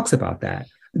 which talks about that.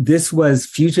 This was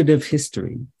fugitive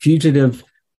history, fugitive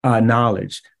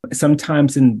knowledge,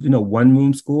 sometimes in,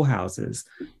 one-room schoolhouses,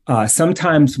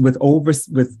 sometimes with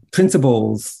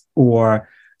principals or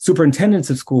superintendents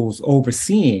of schools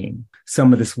overseeing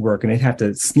some of this work, and they'd have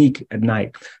to sneak at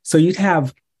night. So you'd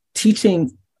have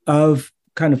teaching of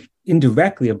kind of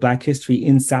indirectly of Black history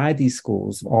inside these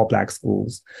schools, all Black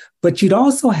schools. But you'd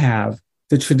also have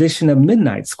the tradition of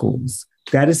midnight schools.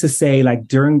 That is to say, like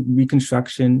during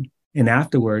Reconstruction and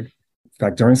afterward,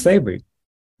 like during slavery,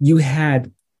 you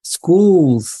had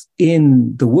schools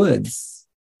in the woods,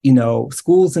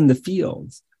 schools in the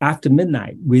fields after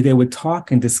midnight, where they would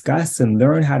talk and discuss and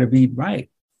learn how to read, write,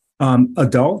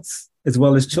 adults as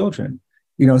well as children.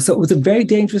 So it was a very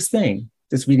dangerous thing,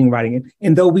 just reading, writing.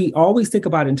 And though we always think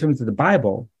about it in terms of the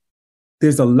Bible,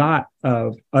 there's a lot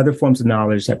of other forms of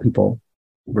knowledge that people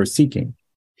were seeking.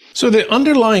 So the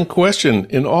underlying question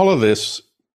in all of this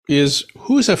is,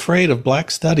 who's afraid of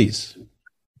Black studies?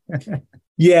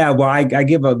 Yeah, well, I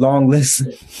give a long list.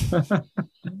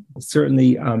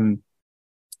 Certainly,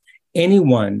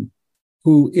 anyone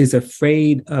who is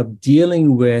afraid of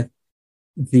dealing with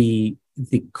the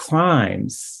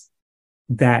crimes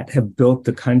that have built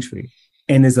the country,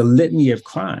 and there's a litany of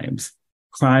crimes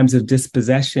of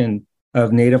dispossession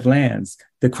of native lands,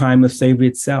 the crime of slavery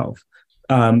itself,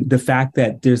 the fact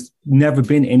that there's never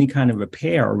been any kind of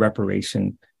repair or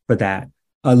reparation for that,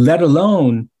 let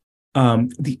alone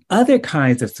the other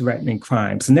kinds of threatening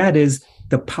crimes, and that is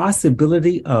the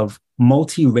possibility of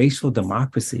multiracial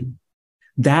democracy.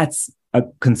 That's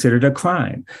considered a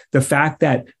crime. The fact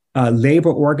that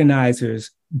labor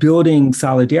organizers building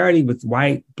solidarity with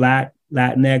white, Black,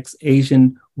 Latinx,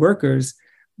 Asian workers,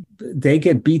 they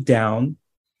get beat down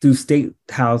through state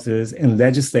houses and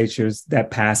legislatures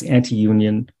that pass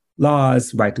anti-union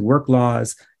laws, right-to-work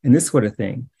laws, and this sort of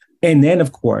thing. And then,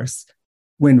 of course,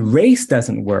 when race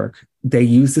doesn't work, they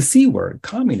use the C word,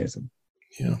 communism.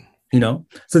 Yeah.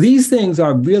 So these things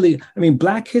are really,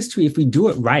 Black history, if we do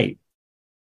it right,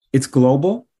 it's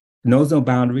global, knows no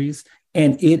boundaries,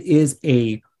 and it is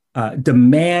a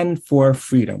demand for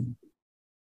freedom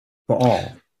for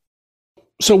all.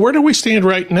 So where do we stand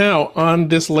right now on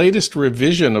this latest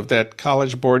revision of that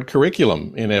College Board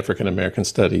curriculum in African American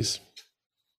Studies?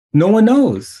 No one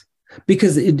knows,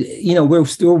 because we're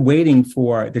still waiting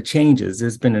for the changes.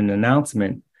 There's been an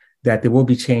announcement that there will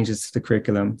be changes to the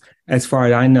curriculum. As far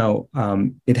as I know,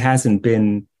 it hasn't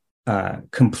been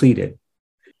completed.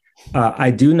 I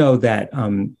do know that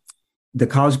the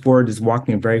College Board is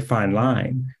walking a very fine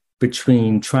line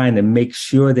between trying to make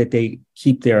sure that they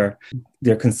keep their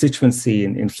constituency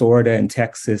in Florida and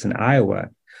Texas and Iowa,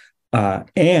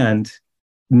 and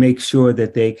make sure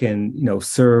that they can,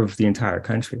 serve the entire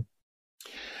country.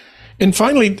 And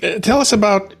finally, tell us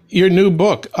about your new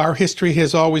book, Our History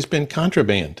Has Always Been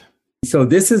Contraband. So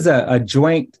this is a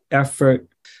joint effort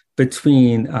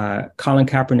between Colin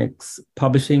Kaepernick's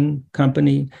publishing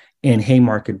company and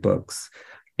Haymarket Books.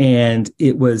 And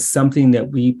it was something that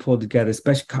we pulled together,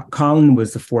 especially Colin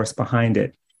was the force behind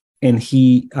it. And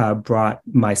he brought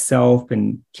myself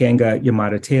and Kanga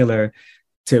Yamada Taylor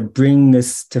to bring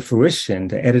this to fruition,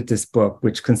 to edit this book,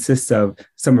 which consists of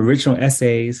some original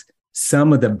essays,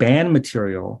 some of the banned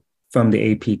material from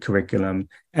the AP curriculum,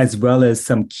 as well as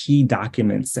some key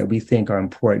documents that we think are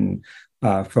important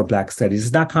for Black studies.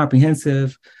 It's not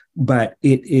comprehensive, but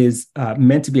it is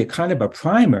meant to be a kind of a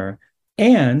primer.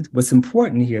 And what's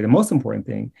important here, the most important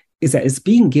thing, is that it's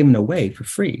being given away for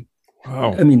free.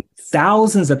 Wow. I mean,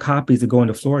 thousands of copies are going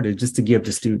to Florida just to give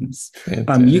to students.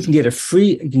 You can get a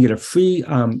free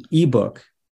ebook.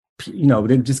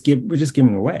 We're just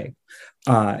giving away.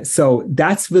 So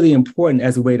that's really important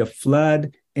as a way to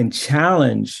flood and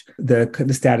challenge the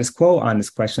status quo on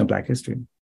this question of Black history.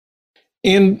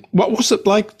 And what was it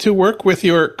like to work with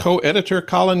your co-editor,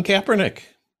 Colin Kaepernick?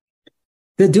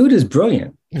 The dude is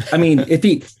brilliant. I mean,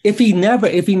 if he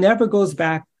never goes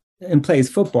back and plays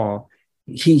football,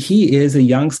 he is a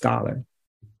young scholar,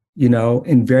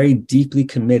 and very deeply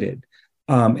committed.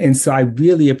 And so I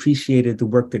really appreciated the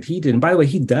work that he did. And by the way,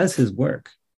 he does his work.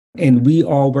 And we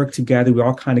all worked together. We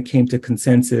all kind of came to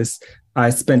consensus. I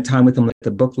spent time with him at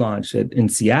the book launch in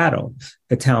Seattle,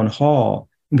 at Town Hall.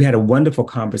 We had a wonderful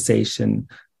conversation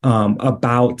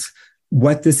about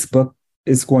what this book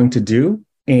is going to do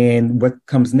and what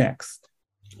comes next.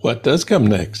 What does come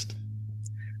next?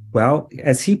 Well,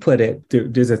 as he put it,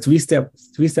 there's a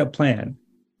three-step plan.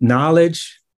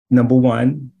 Knowledge, number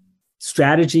one,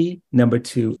 strategy, number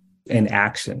two, and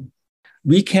action.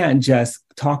 We can't just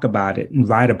talk about it and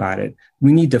write about it.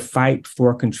 We need to fight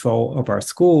for control of our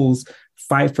schools,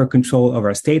 fight for control of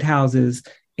our state houses,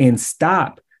 and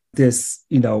stop this,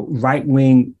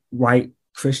 right-wing, white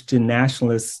Christian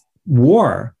nationalist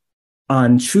war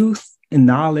on truth and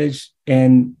knowledge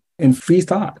and free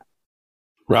thought.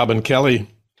 Robin Kelley.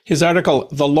 His article,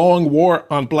 The Long War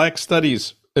on Black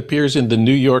Studies, appears in the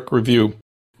New York Review.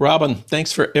 Robin,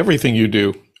 thanks for everything you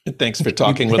do. And thanks for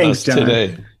talking with us John.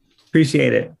 Today.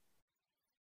 Appreciate it.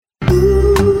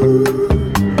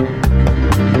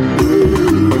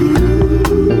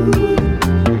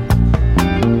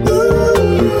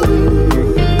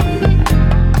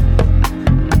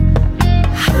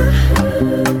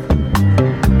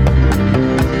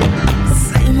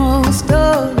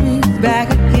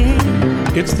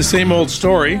 It's the same old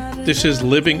story. This is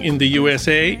Living in the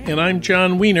USA, and I'm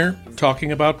John Wiener,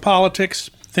 talking about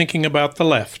politics, thinking about the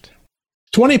left.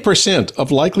 20% of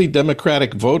likely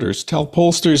Democratic voters tell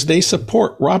pollsters they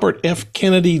support Robert F.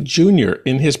 Kennedy Jr.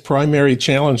 in his primary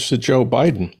challenge to Joe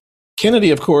Biden. Kennedy,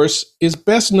 of course, is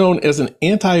best known as an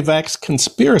anti-vax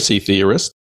conspiracy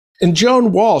theorist, and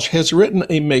Joan Walsh has written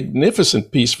a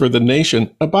magnificent piece for The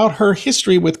Nation about her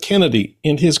history with Kennedy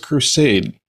and his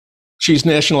crusade. She's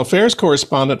national affairs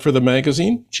correspondent for the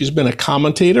magazine. She's been a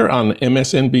commentator on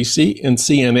MSNBC and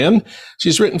CNN.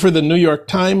 She's written for the New York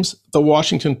Times, the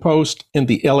Washington Post, and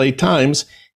the LA Times.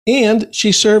 And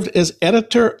she served as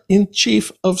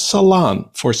editor-in-chief of Salon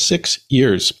for 6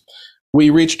 years.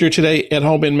 We reached her today at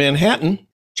home in Manhattan.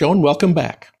 Joan, welcome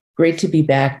back. Great to be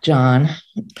back, John.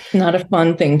 Not a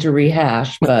fun thing to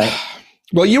rehash, but...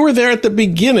 Well, you were there at the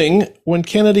beginning when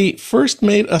Kennedy first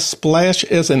made a splash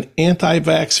as an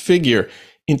anti-vax figure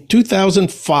in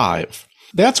 2005.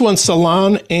 That's when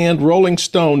Salon and Rolling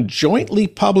Stone jointly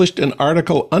published an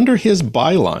article under his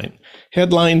byline,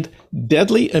 headlined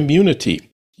Deadly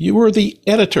Immunity. You were the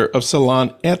editor of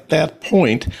Salon at that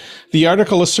point. The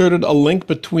article asserted a link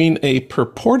between a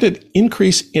purported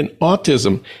increase in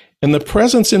autism and the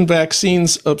presence in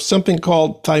vaccines of something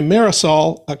called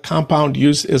thimerosal, a compound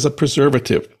used as a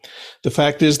preservative. The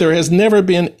fact is, there has never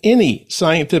been any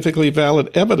scientifically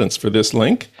valid evidence for this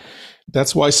link.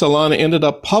 That's why Salon ended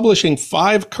up publishing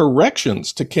 5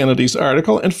 corrections to Kennedy's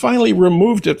article and finally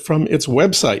removed it from its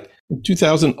website in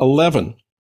 2011.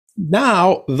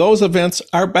 Now, those events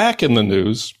are back in the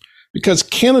news because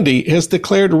Kennedy has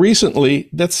declared recently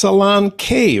that Salon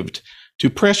caved to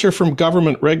pressure from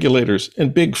government regulators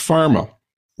and big pharma.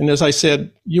 And as I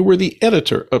said, you were the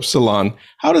editor of Salon.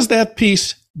 How does that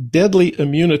piece, Deadly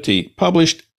Immunity,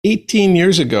 published 18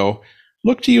 years ago,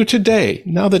 look to you today,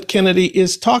 now that Kennedy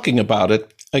is talking about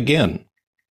it again?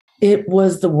 It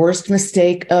was the worst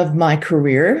mistake of my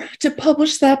career to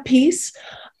publish that piece.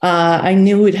 I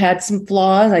knew it had some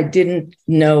flaws. I didn't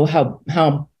know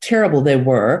how terrible they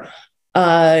were.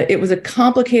 It was a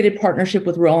complicated partnership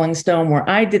with Rolling Stone where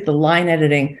I did the line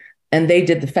editing and they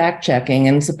did the fact checking,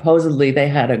 and supposedly they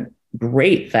had a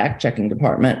great fact checking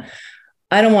department.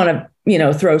 I don't want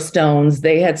to, throw stones.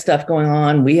 They had stuff going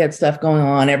on. We had stuff going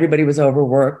on. Everybody was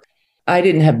overworked. I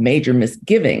didn't have major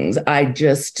misgivings. I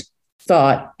just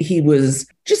thought he was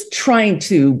just trying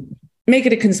to make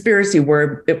it a conspiracy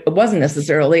where it wasn't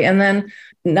necessarily, and then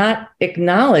not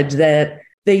acknowledge that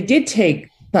they did take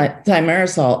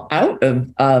thimerosal out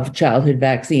of childhood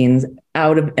vaccines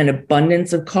out of an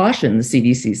abundance of caution, the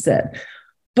CDC said.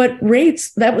 But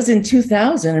rates, that was in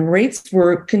 2000, and rates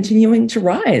were continuing to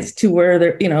rise to where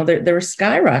they're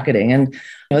skyrocketing. And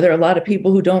there are a lot of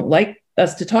people who don't like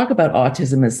us to talk about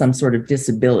autism as some sort of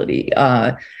disability.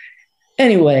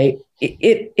 Anyway,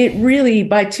 it really,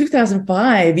 by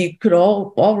 2005, you could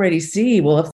already see,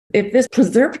 well, if this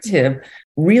preservative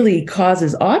really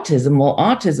causes autism, well,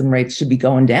 autism rates should be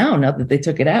going down now that they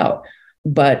took it out.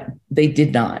 But they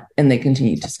did not, and they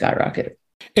continued to skyrocket.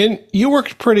 And you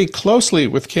worked pretty closely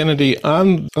with Kennedy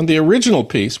on the original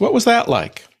piece. What was that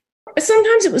like?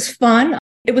 Sometimes it was fun.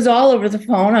 It was all over the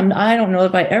phone. I don't know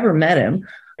if I ever met him.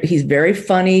 He's very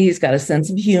funny. He's got a sense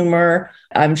of humor.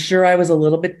 I'm sure I was a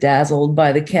little bit dazzled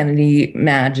by the Kennedy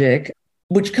magic,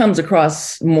 which comes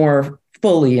across more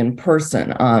fully in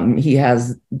person. He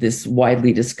has this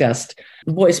widely discussed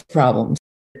voice problem.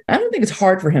 I don't think it's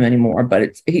hard for him anymore,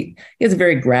 but he has a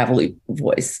very gravelly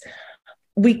voice.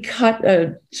 We cut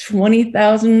a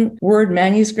 20,000 word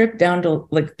manuscript down to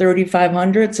like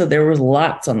 3,500. So there was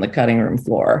lots on the cutting room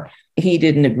floor. He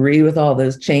didn't agree with all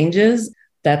those changes.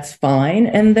 That's fine.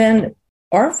 And then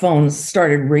our phones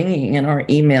started ringing and our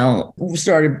email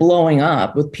started blowing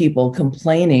up with people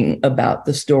complaining about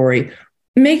the story,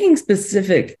 making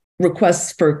specific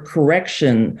requests for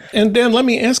correction. And Dan, let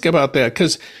me ask about that,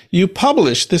 because you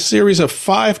published this series of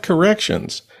 5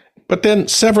 corrections. But then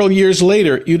several years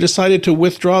later, you decided to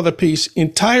withdraw the piece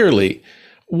entirely.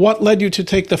 What led you to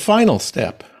take the final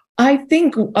step? I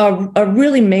think a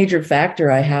really major factor,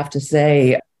 I have to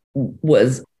say,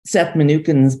 was Seth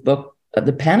Mnookin's book,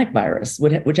 The Panic Virus,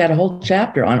 which had a whole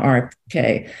chapter on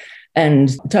RFK and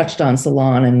touched on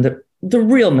Salon and the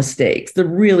real mistakes, the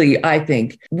really, I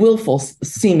think, willful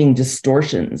seeming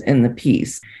distortions in the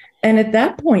piece. And at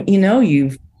that point,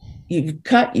 you've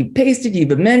cut, you've pasted,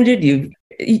 you've amended,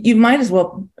 you might as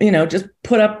well, just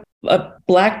put up a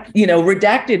black,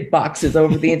 redacted boxes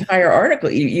over the entire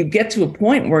article. You get to a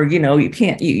point where, you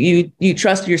can't, you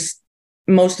trust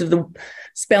most of the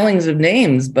spellings of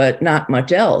names, but not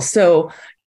much else. So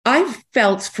I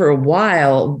felt for a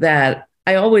while that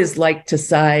I always like to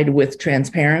side with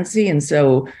transparency. And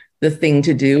so the thing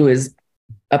to do is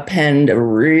append a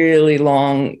really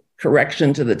long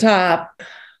correction to the top.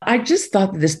 I just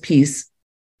thought that this piece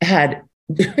had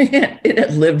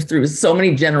lived through so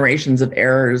many generations of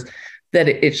errors that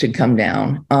it should come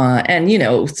down. And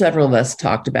several of us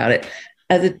talked about it.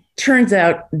 As it turns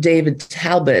out, David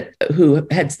Talbot, who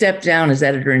had stepped down as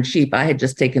editor-in-chief, I had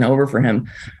just taken over for him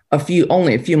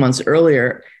only a few months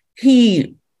earlier.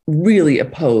 He really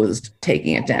opposed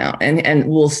taking it down, and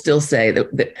will still say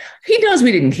that he knows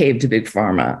we didn't cave to Big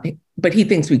Pharma, but he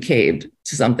thinks we caved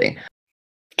to something.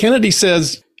 Kennedy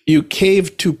says you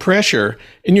caved to pressure.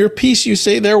 In your piece, you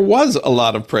say there was a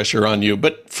lot of pressure on you,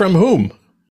 but from whom?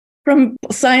 From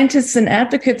scientists and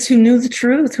advocates who knew the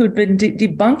truth, who'd been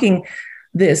debunking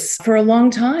this for a long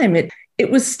time. It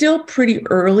was still pretty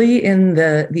early in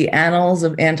the annals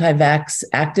of anti-vax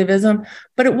activism,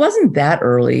 but it wasn't that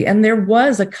early. And there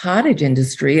was a cottage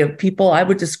industry of people I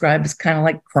would describe as kind of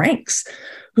like cranks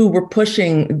who were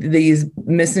pushing these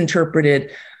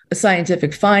misinterpreted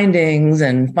scientific findings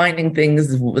and finding things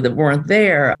that weren't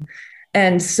there.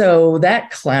 And so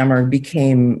that clamor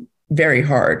became very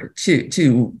hard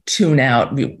to tune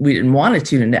out. We didn't want to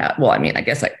tune it out. Well, I mean, I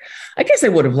guess I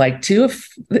would have liked to if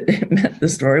the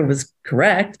story was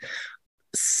correct.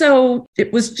 So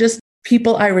it was just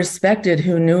people I respected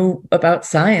who knew about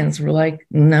science were like,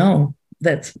 no,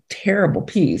 that's a terrible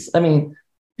piece. I mean,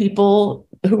 people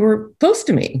who were close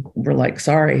to me were like,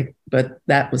 sorry, but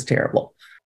that was terrible.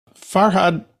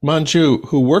 Farhad Manjoo,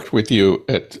 who worked with you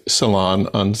at Salon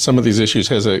on some of these issues,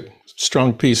 has a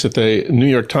strong piece at the New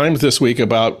York Times this week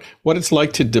about what it's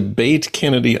like to debate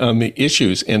Kennedy on the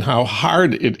issues and how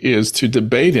hard it is to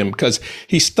debate him, because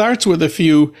he starts with a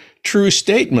few true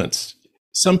statements.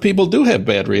 Some people do have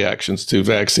bad reactions to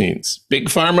vaccines. Big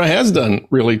Pharma has done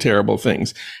really terrible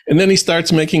things. And then he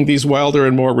starts making these wilder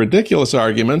and more ridiculous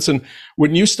arguments. And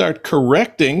when you start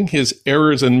correcting his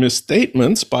errors and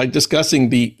misstatements by discussing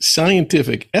the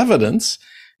scientific evidence,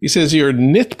 he says you're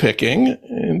nitpicking.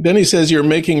 And then he says you're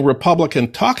making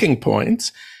Republican talking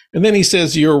points. And then he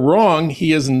says you're wrong.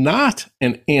 He is not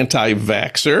an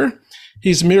anti-vaxxer.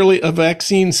 He's merely a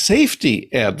vaccine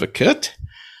safety advocate.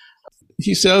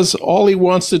 He says all he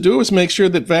wants to do is make sure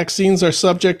that vaccines are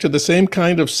subject to the same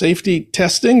kind of safety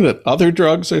testing that other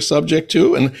drugs are subject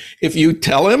to. And if you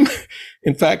tell him,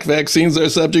 in fact, vaccines are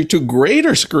subject to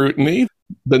greater scrutiny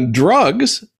than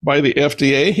drugs by the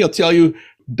FDA, he'll tell you,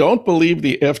 don't believe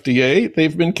the FDA.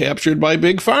 They've been captured by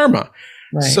Big Pharma.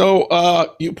 Right.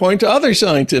 So you point to other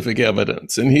scientific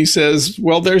evidence, and he says,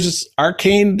 well, there's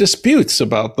arcane disputes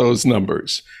about those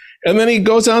numbers. And then he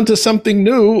goes on to something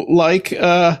new, like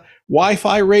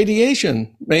Wi-Fi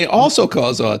radiation may also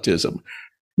cause autism.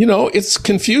 You know, it's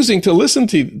confusing to listen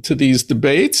to these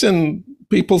debates, and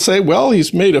people say, well,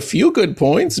 he's made a few good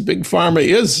points. Big Pharma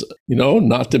is, you know,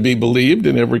 not to be believed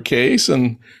in every case,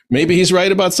 and maybe he's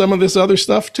right about some of this other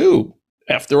stuff too.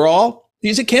 After all,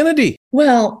 he's a Kennedy.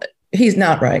 Well, he's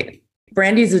not right.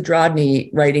 Brandy Zadrodny,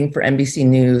 writing for NBC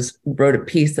News, wrote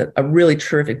a really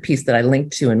terrific piece that I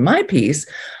linked to in my piece,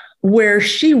 where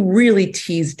she really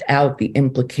teased out the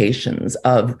implications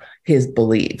of his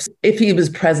beliefs. If he was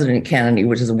President Kennedy,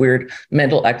 which is a weird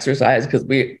mental exercise because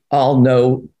we all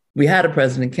know we had a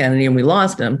President Kennedy and we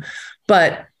lost him,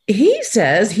 but he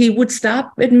says he would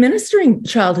stop administering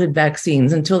childhood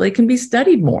vaccines until they can be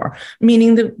studied more,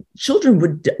 meaning that children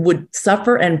would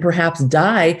suffer and perhaps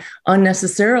die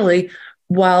unnecessarily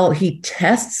while he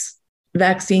tests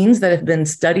vaccines that have been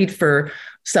studied for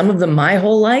some of them my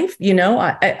whole life. You know,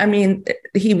 I mean,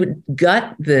 he would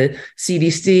gut the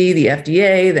CDC, the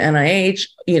FDA, the NIH,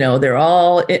 you know, they're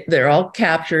all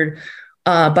captured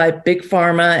by Big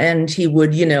Pharma, and he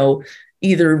would, you know,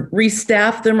 either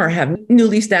restaff them or have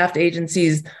newly staffed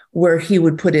agencies where he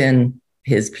would put in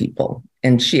his people.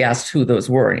 And she asked who those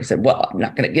were. And he said, well, I'm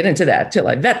not going to get into that till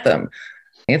I vet them.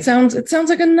 It sounds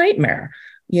like a nightmare.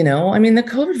 You know, I mean, the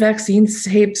COVID vaccine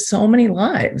saved so many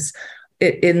lives.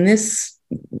 In this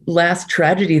last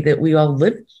tragedy that we all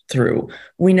lived through,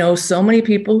 we know so many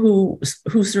people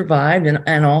who survived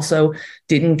and also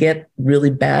didn't get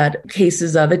really bad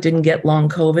cases of it, didn't get long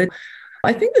COVID.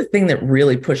 I think the thing that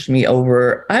really pushed me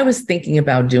over, I was thinking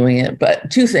about doing it, but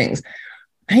two things.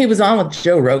 He was on with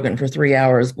Joe Rogan for 3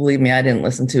 hours. Believe me, I didn't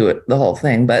listen to it, the whole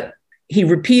thing, but he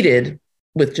repeated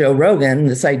with Joe Rogan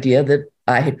this idea that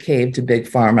I had caved to Big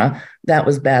Pharma. That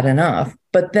was bad enough.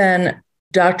 But then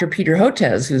Dr. Peter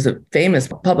Hotez, who's a famous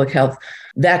public health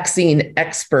vaccine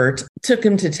expert, took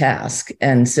him to task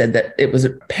and said that it was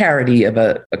a parody of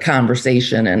a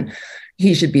conversation and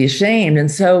he should be ashamed.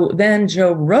 And so then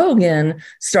Joe Rogan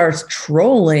starts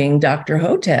trolling Dr.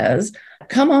 Hotez,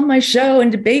 come on my show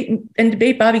and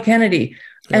debate Bobby Kennedy.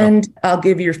 Yeah. And I'll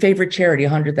give your favorite charity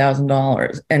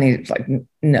 $100,000. And he's like,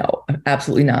 no,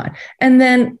 absolutely not. And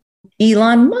then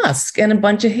Elon Musk and a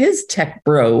bunch of his tech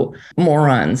bro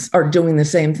morons are doing the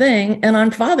same thing. And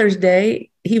on Father's Day,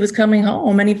 he was coming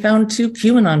home and he found 2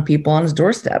 QAnon people on his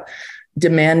doorstep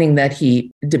demanding that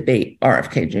he debate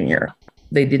RFK Jr.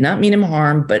 They did not mean him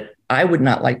harm, but I would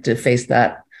not like to face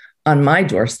that on my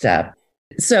doorstep.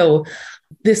 So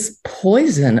this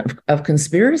poison of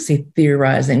conspiracy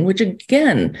theorizing, which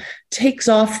again takes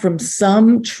off from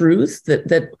some truth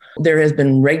that there has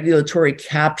been regulatory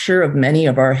capture of many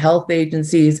of our health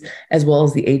agencies, as well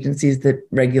as the agencies that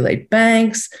regulate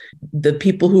banks, the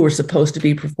people who are supposed to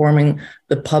be performing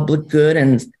the public good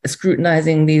and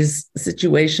scrutinizing these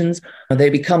situations. They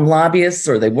become lobbyists,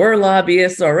 or they were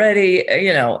lobbyists already.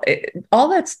 You know, all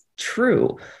that's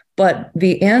true. But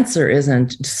the answer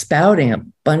isn't spouting a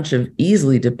bunch of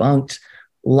easily debunked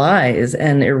lies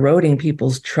and eroding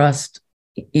people's trust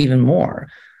even more.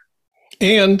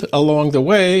 And along the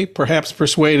way, perhaps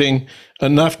persuading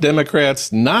enough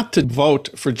Democrats not to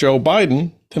vote for Joe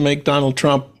Biden to make Donald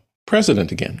Trump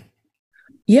president again.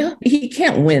 Yeah, he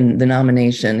can't win the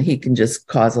nomination. He can just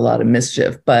cause a lot of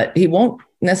mischief, but he won't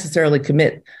necessarily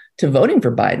commit to voting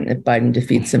for Biden if Biden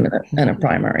defeats him in a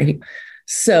primary.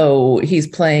 So he's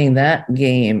playing that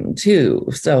game too.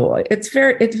 So it's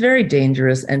very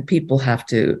dangerous, and people have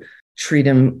to treat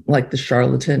him like the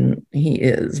charlatan he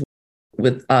is,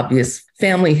 with obvious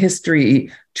family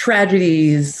history,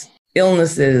 tragedies,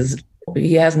 illnesses.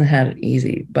 He hasn't had it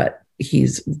easy, but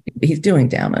he's doing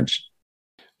damage.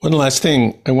 One last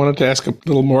thing, I wanted to ask a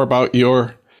little more about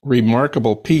your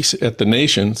remarkable piece at The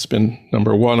Nation. It's been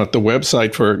 #1 at the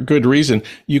website for good reason.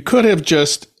 You could have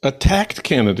just attacked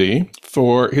Kennedy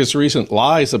for his recent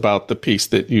lies about the piece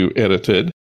that you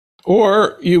edited.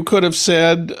 Or you could have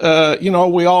said,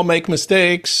 we all make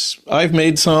mistakes. I've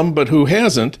made some, but who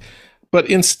hasn't? But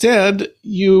instead,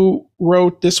 you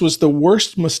wrote, this was the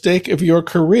worst mistake of your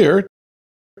career. It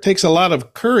takes a lot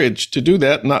of courage to do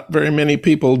that. Not very many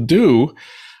people do.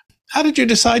 How did you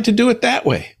decide to do it that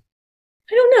way?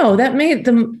 I don't know.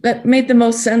 That made the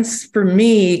most sense for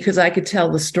me, because I could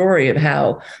tell the story of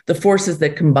how the forces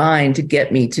that combined to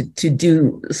get me to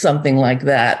do something like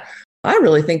that. I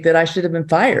really think that I should have been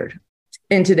fired.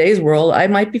 In today's world, I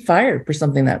might be fired for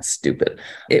something that's stupid.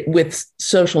 With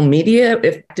social media,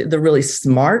 if the really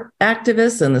smart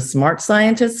activists and the smart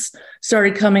scientists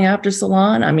started coming after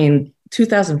Salon, I mean,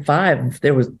 2005,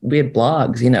 we had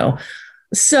blogs,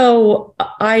 So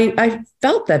I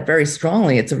felt that very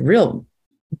strongly. It's a real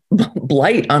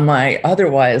blight on my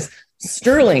otherwise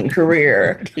sterling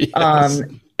career. Yes.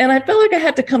 And I felt like I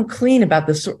had to come clean about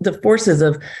the forces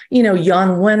of,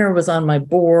 Jan Wenner was on my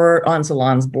board, on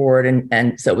Salon's board,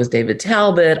 and so was David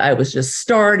Talbot. I was just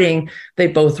starting. They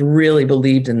both really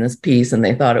believed in this piece, and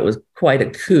they thought it was quite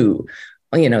a coup,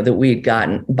 that we'd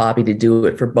gotten Bobby to do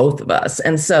it for both of us.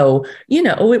 And so,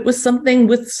 it was something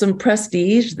with some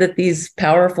prestige that these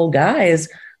powerful guys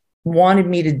wanted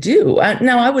me to do.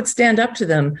 Now, I would stand up to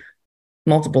them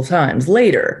multiple times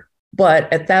later.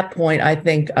 But at that point, I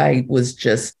think I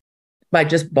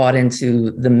just bought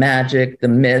into the magic, the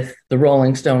myth, the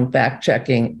Rolling Stone fact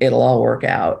checking. It'll all work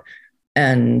out.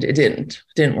 And it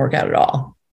didn't work out at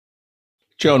all.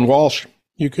 Joan Walsh,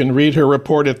 you can read her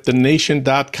report at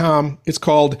thenation.com. It's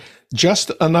called Just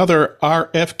Another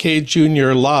RFK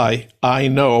Jr. Lie. I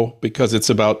know, because it's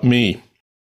about me.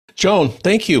 Joan,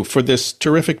 thank you for this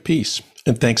terrific piece.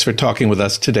 And thanks for talking with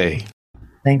us today.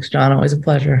 Thanks, John. Always a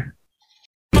pleasure.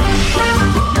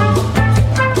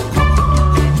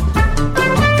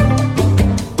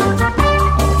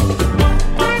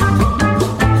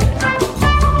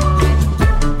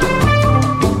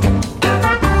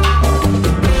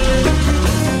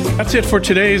 That's it for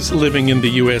today's Living in the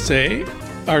USA.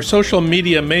 Our social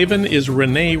media maven is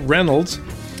Renee Reynolds.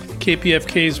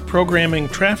 KPFK's programming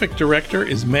traffic director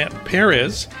is Matt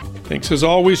Perez. Thanks as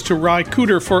always to Ry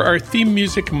Cooter for our theme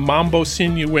music, Mambo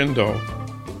Sinuendo.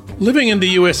 Living in the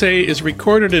USA is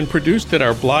recorded and produced at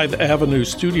our Blythe Avenue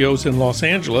studios in Los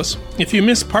Angeles. If you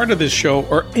miss part of this show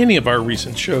or any of our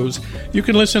recent shows, you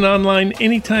can listen online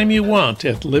anytime you want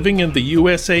at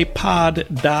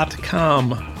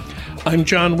livingintheusapod.com. I'm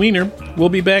John Wiener. We'll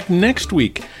be back next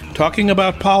week talking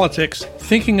about politics,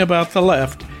 thinking about the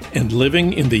left, and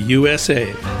living in the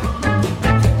USA.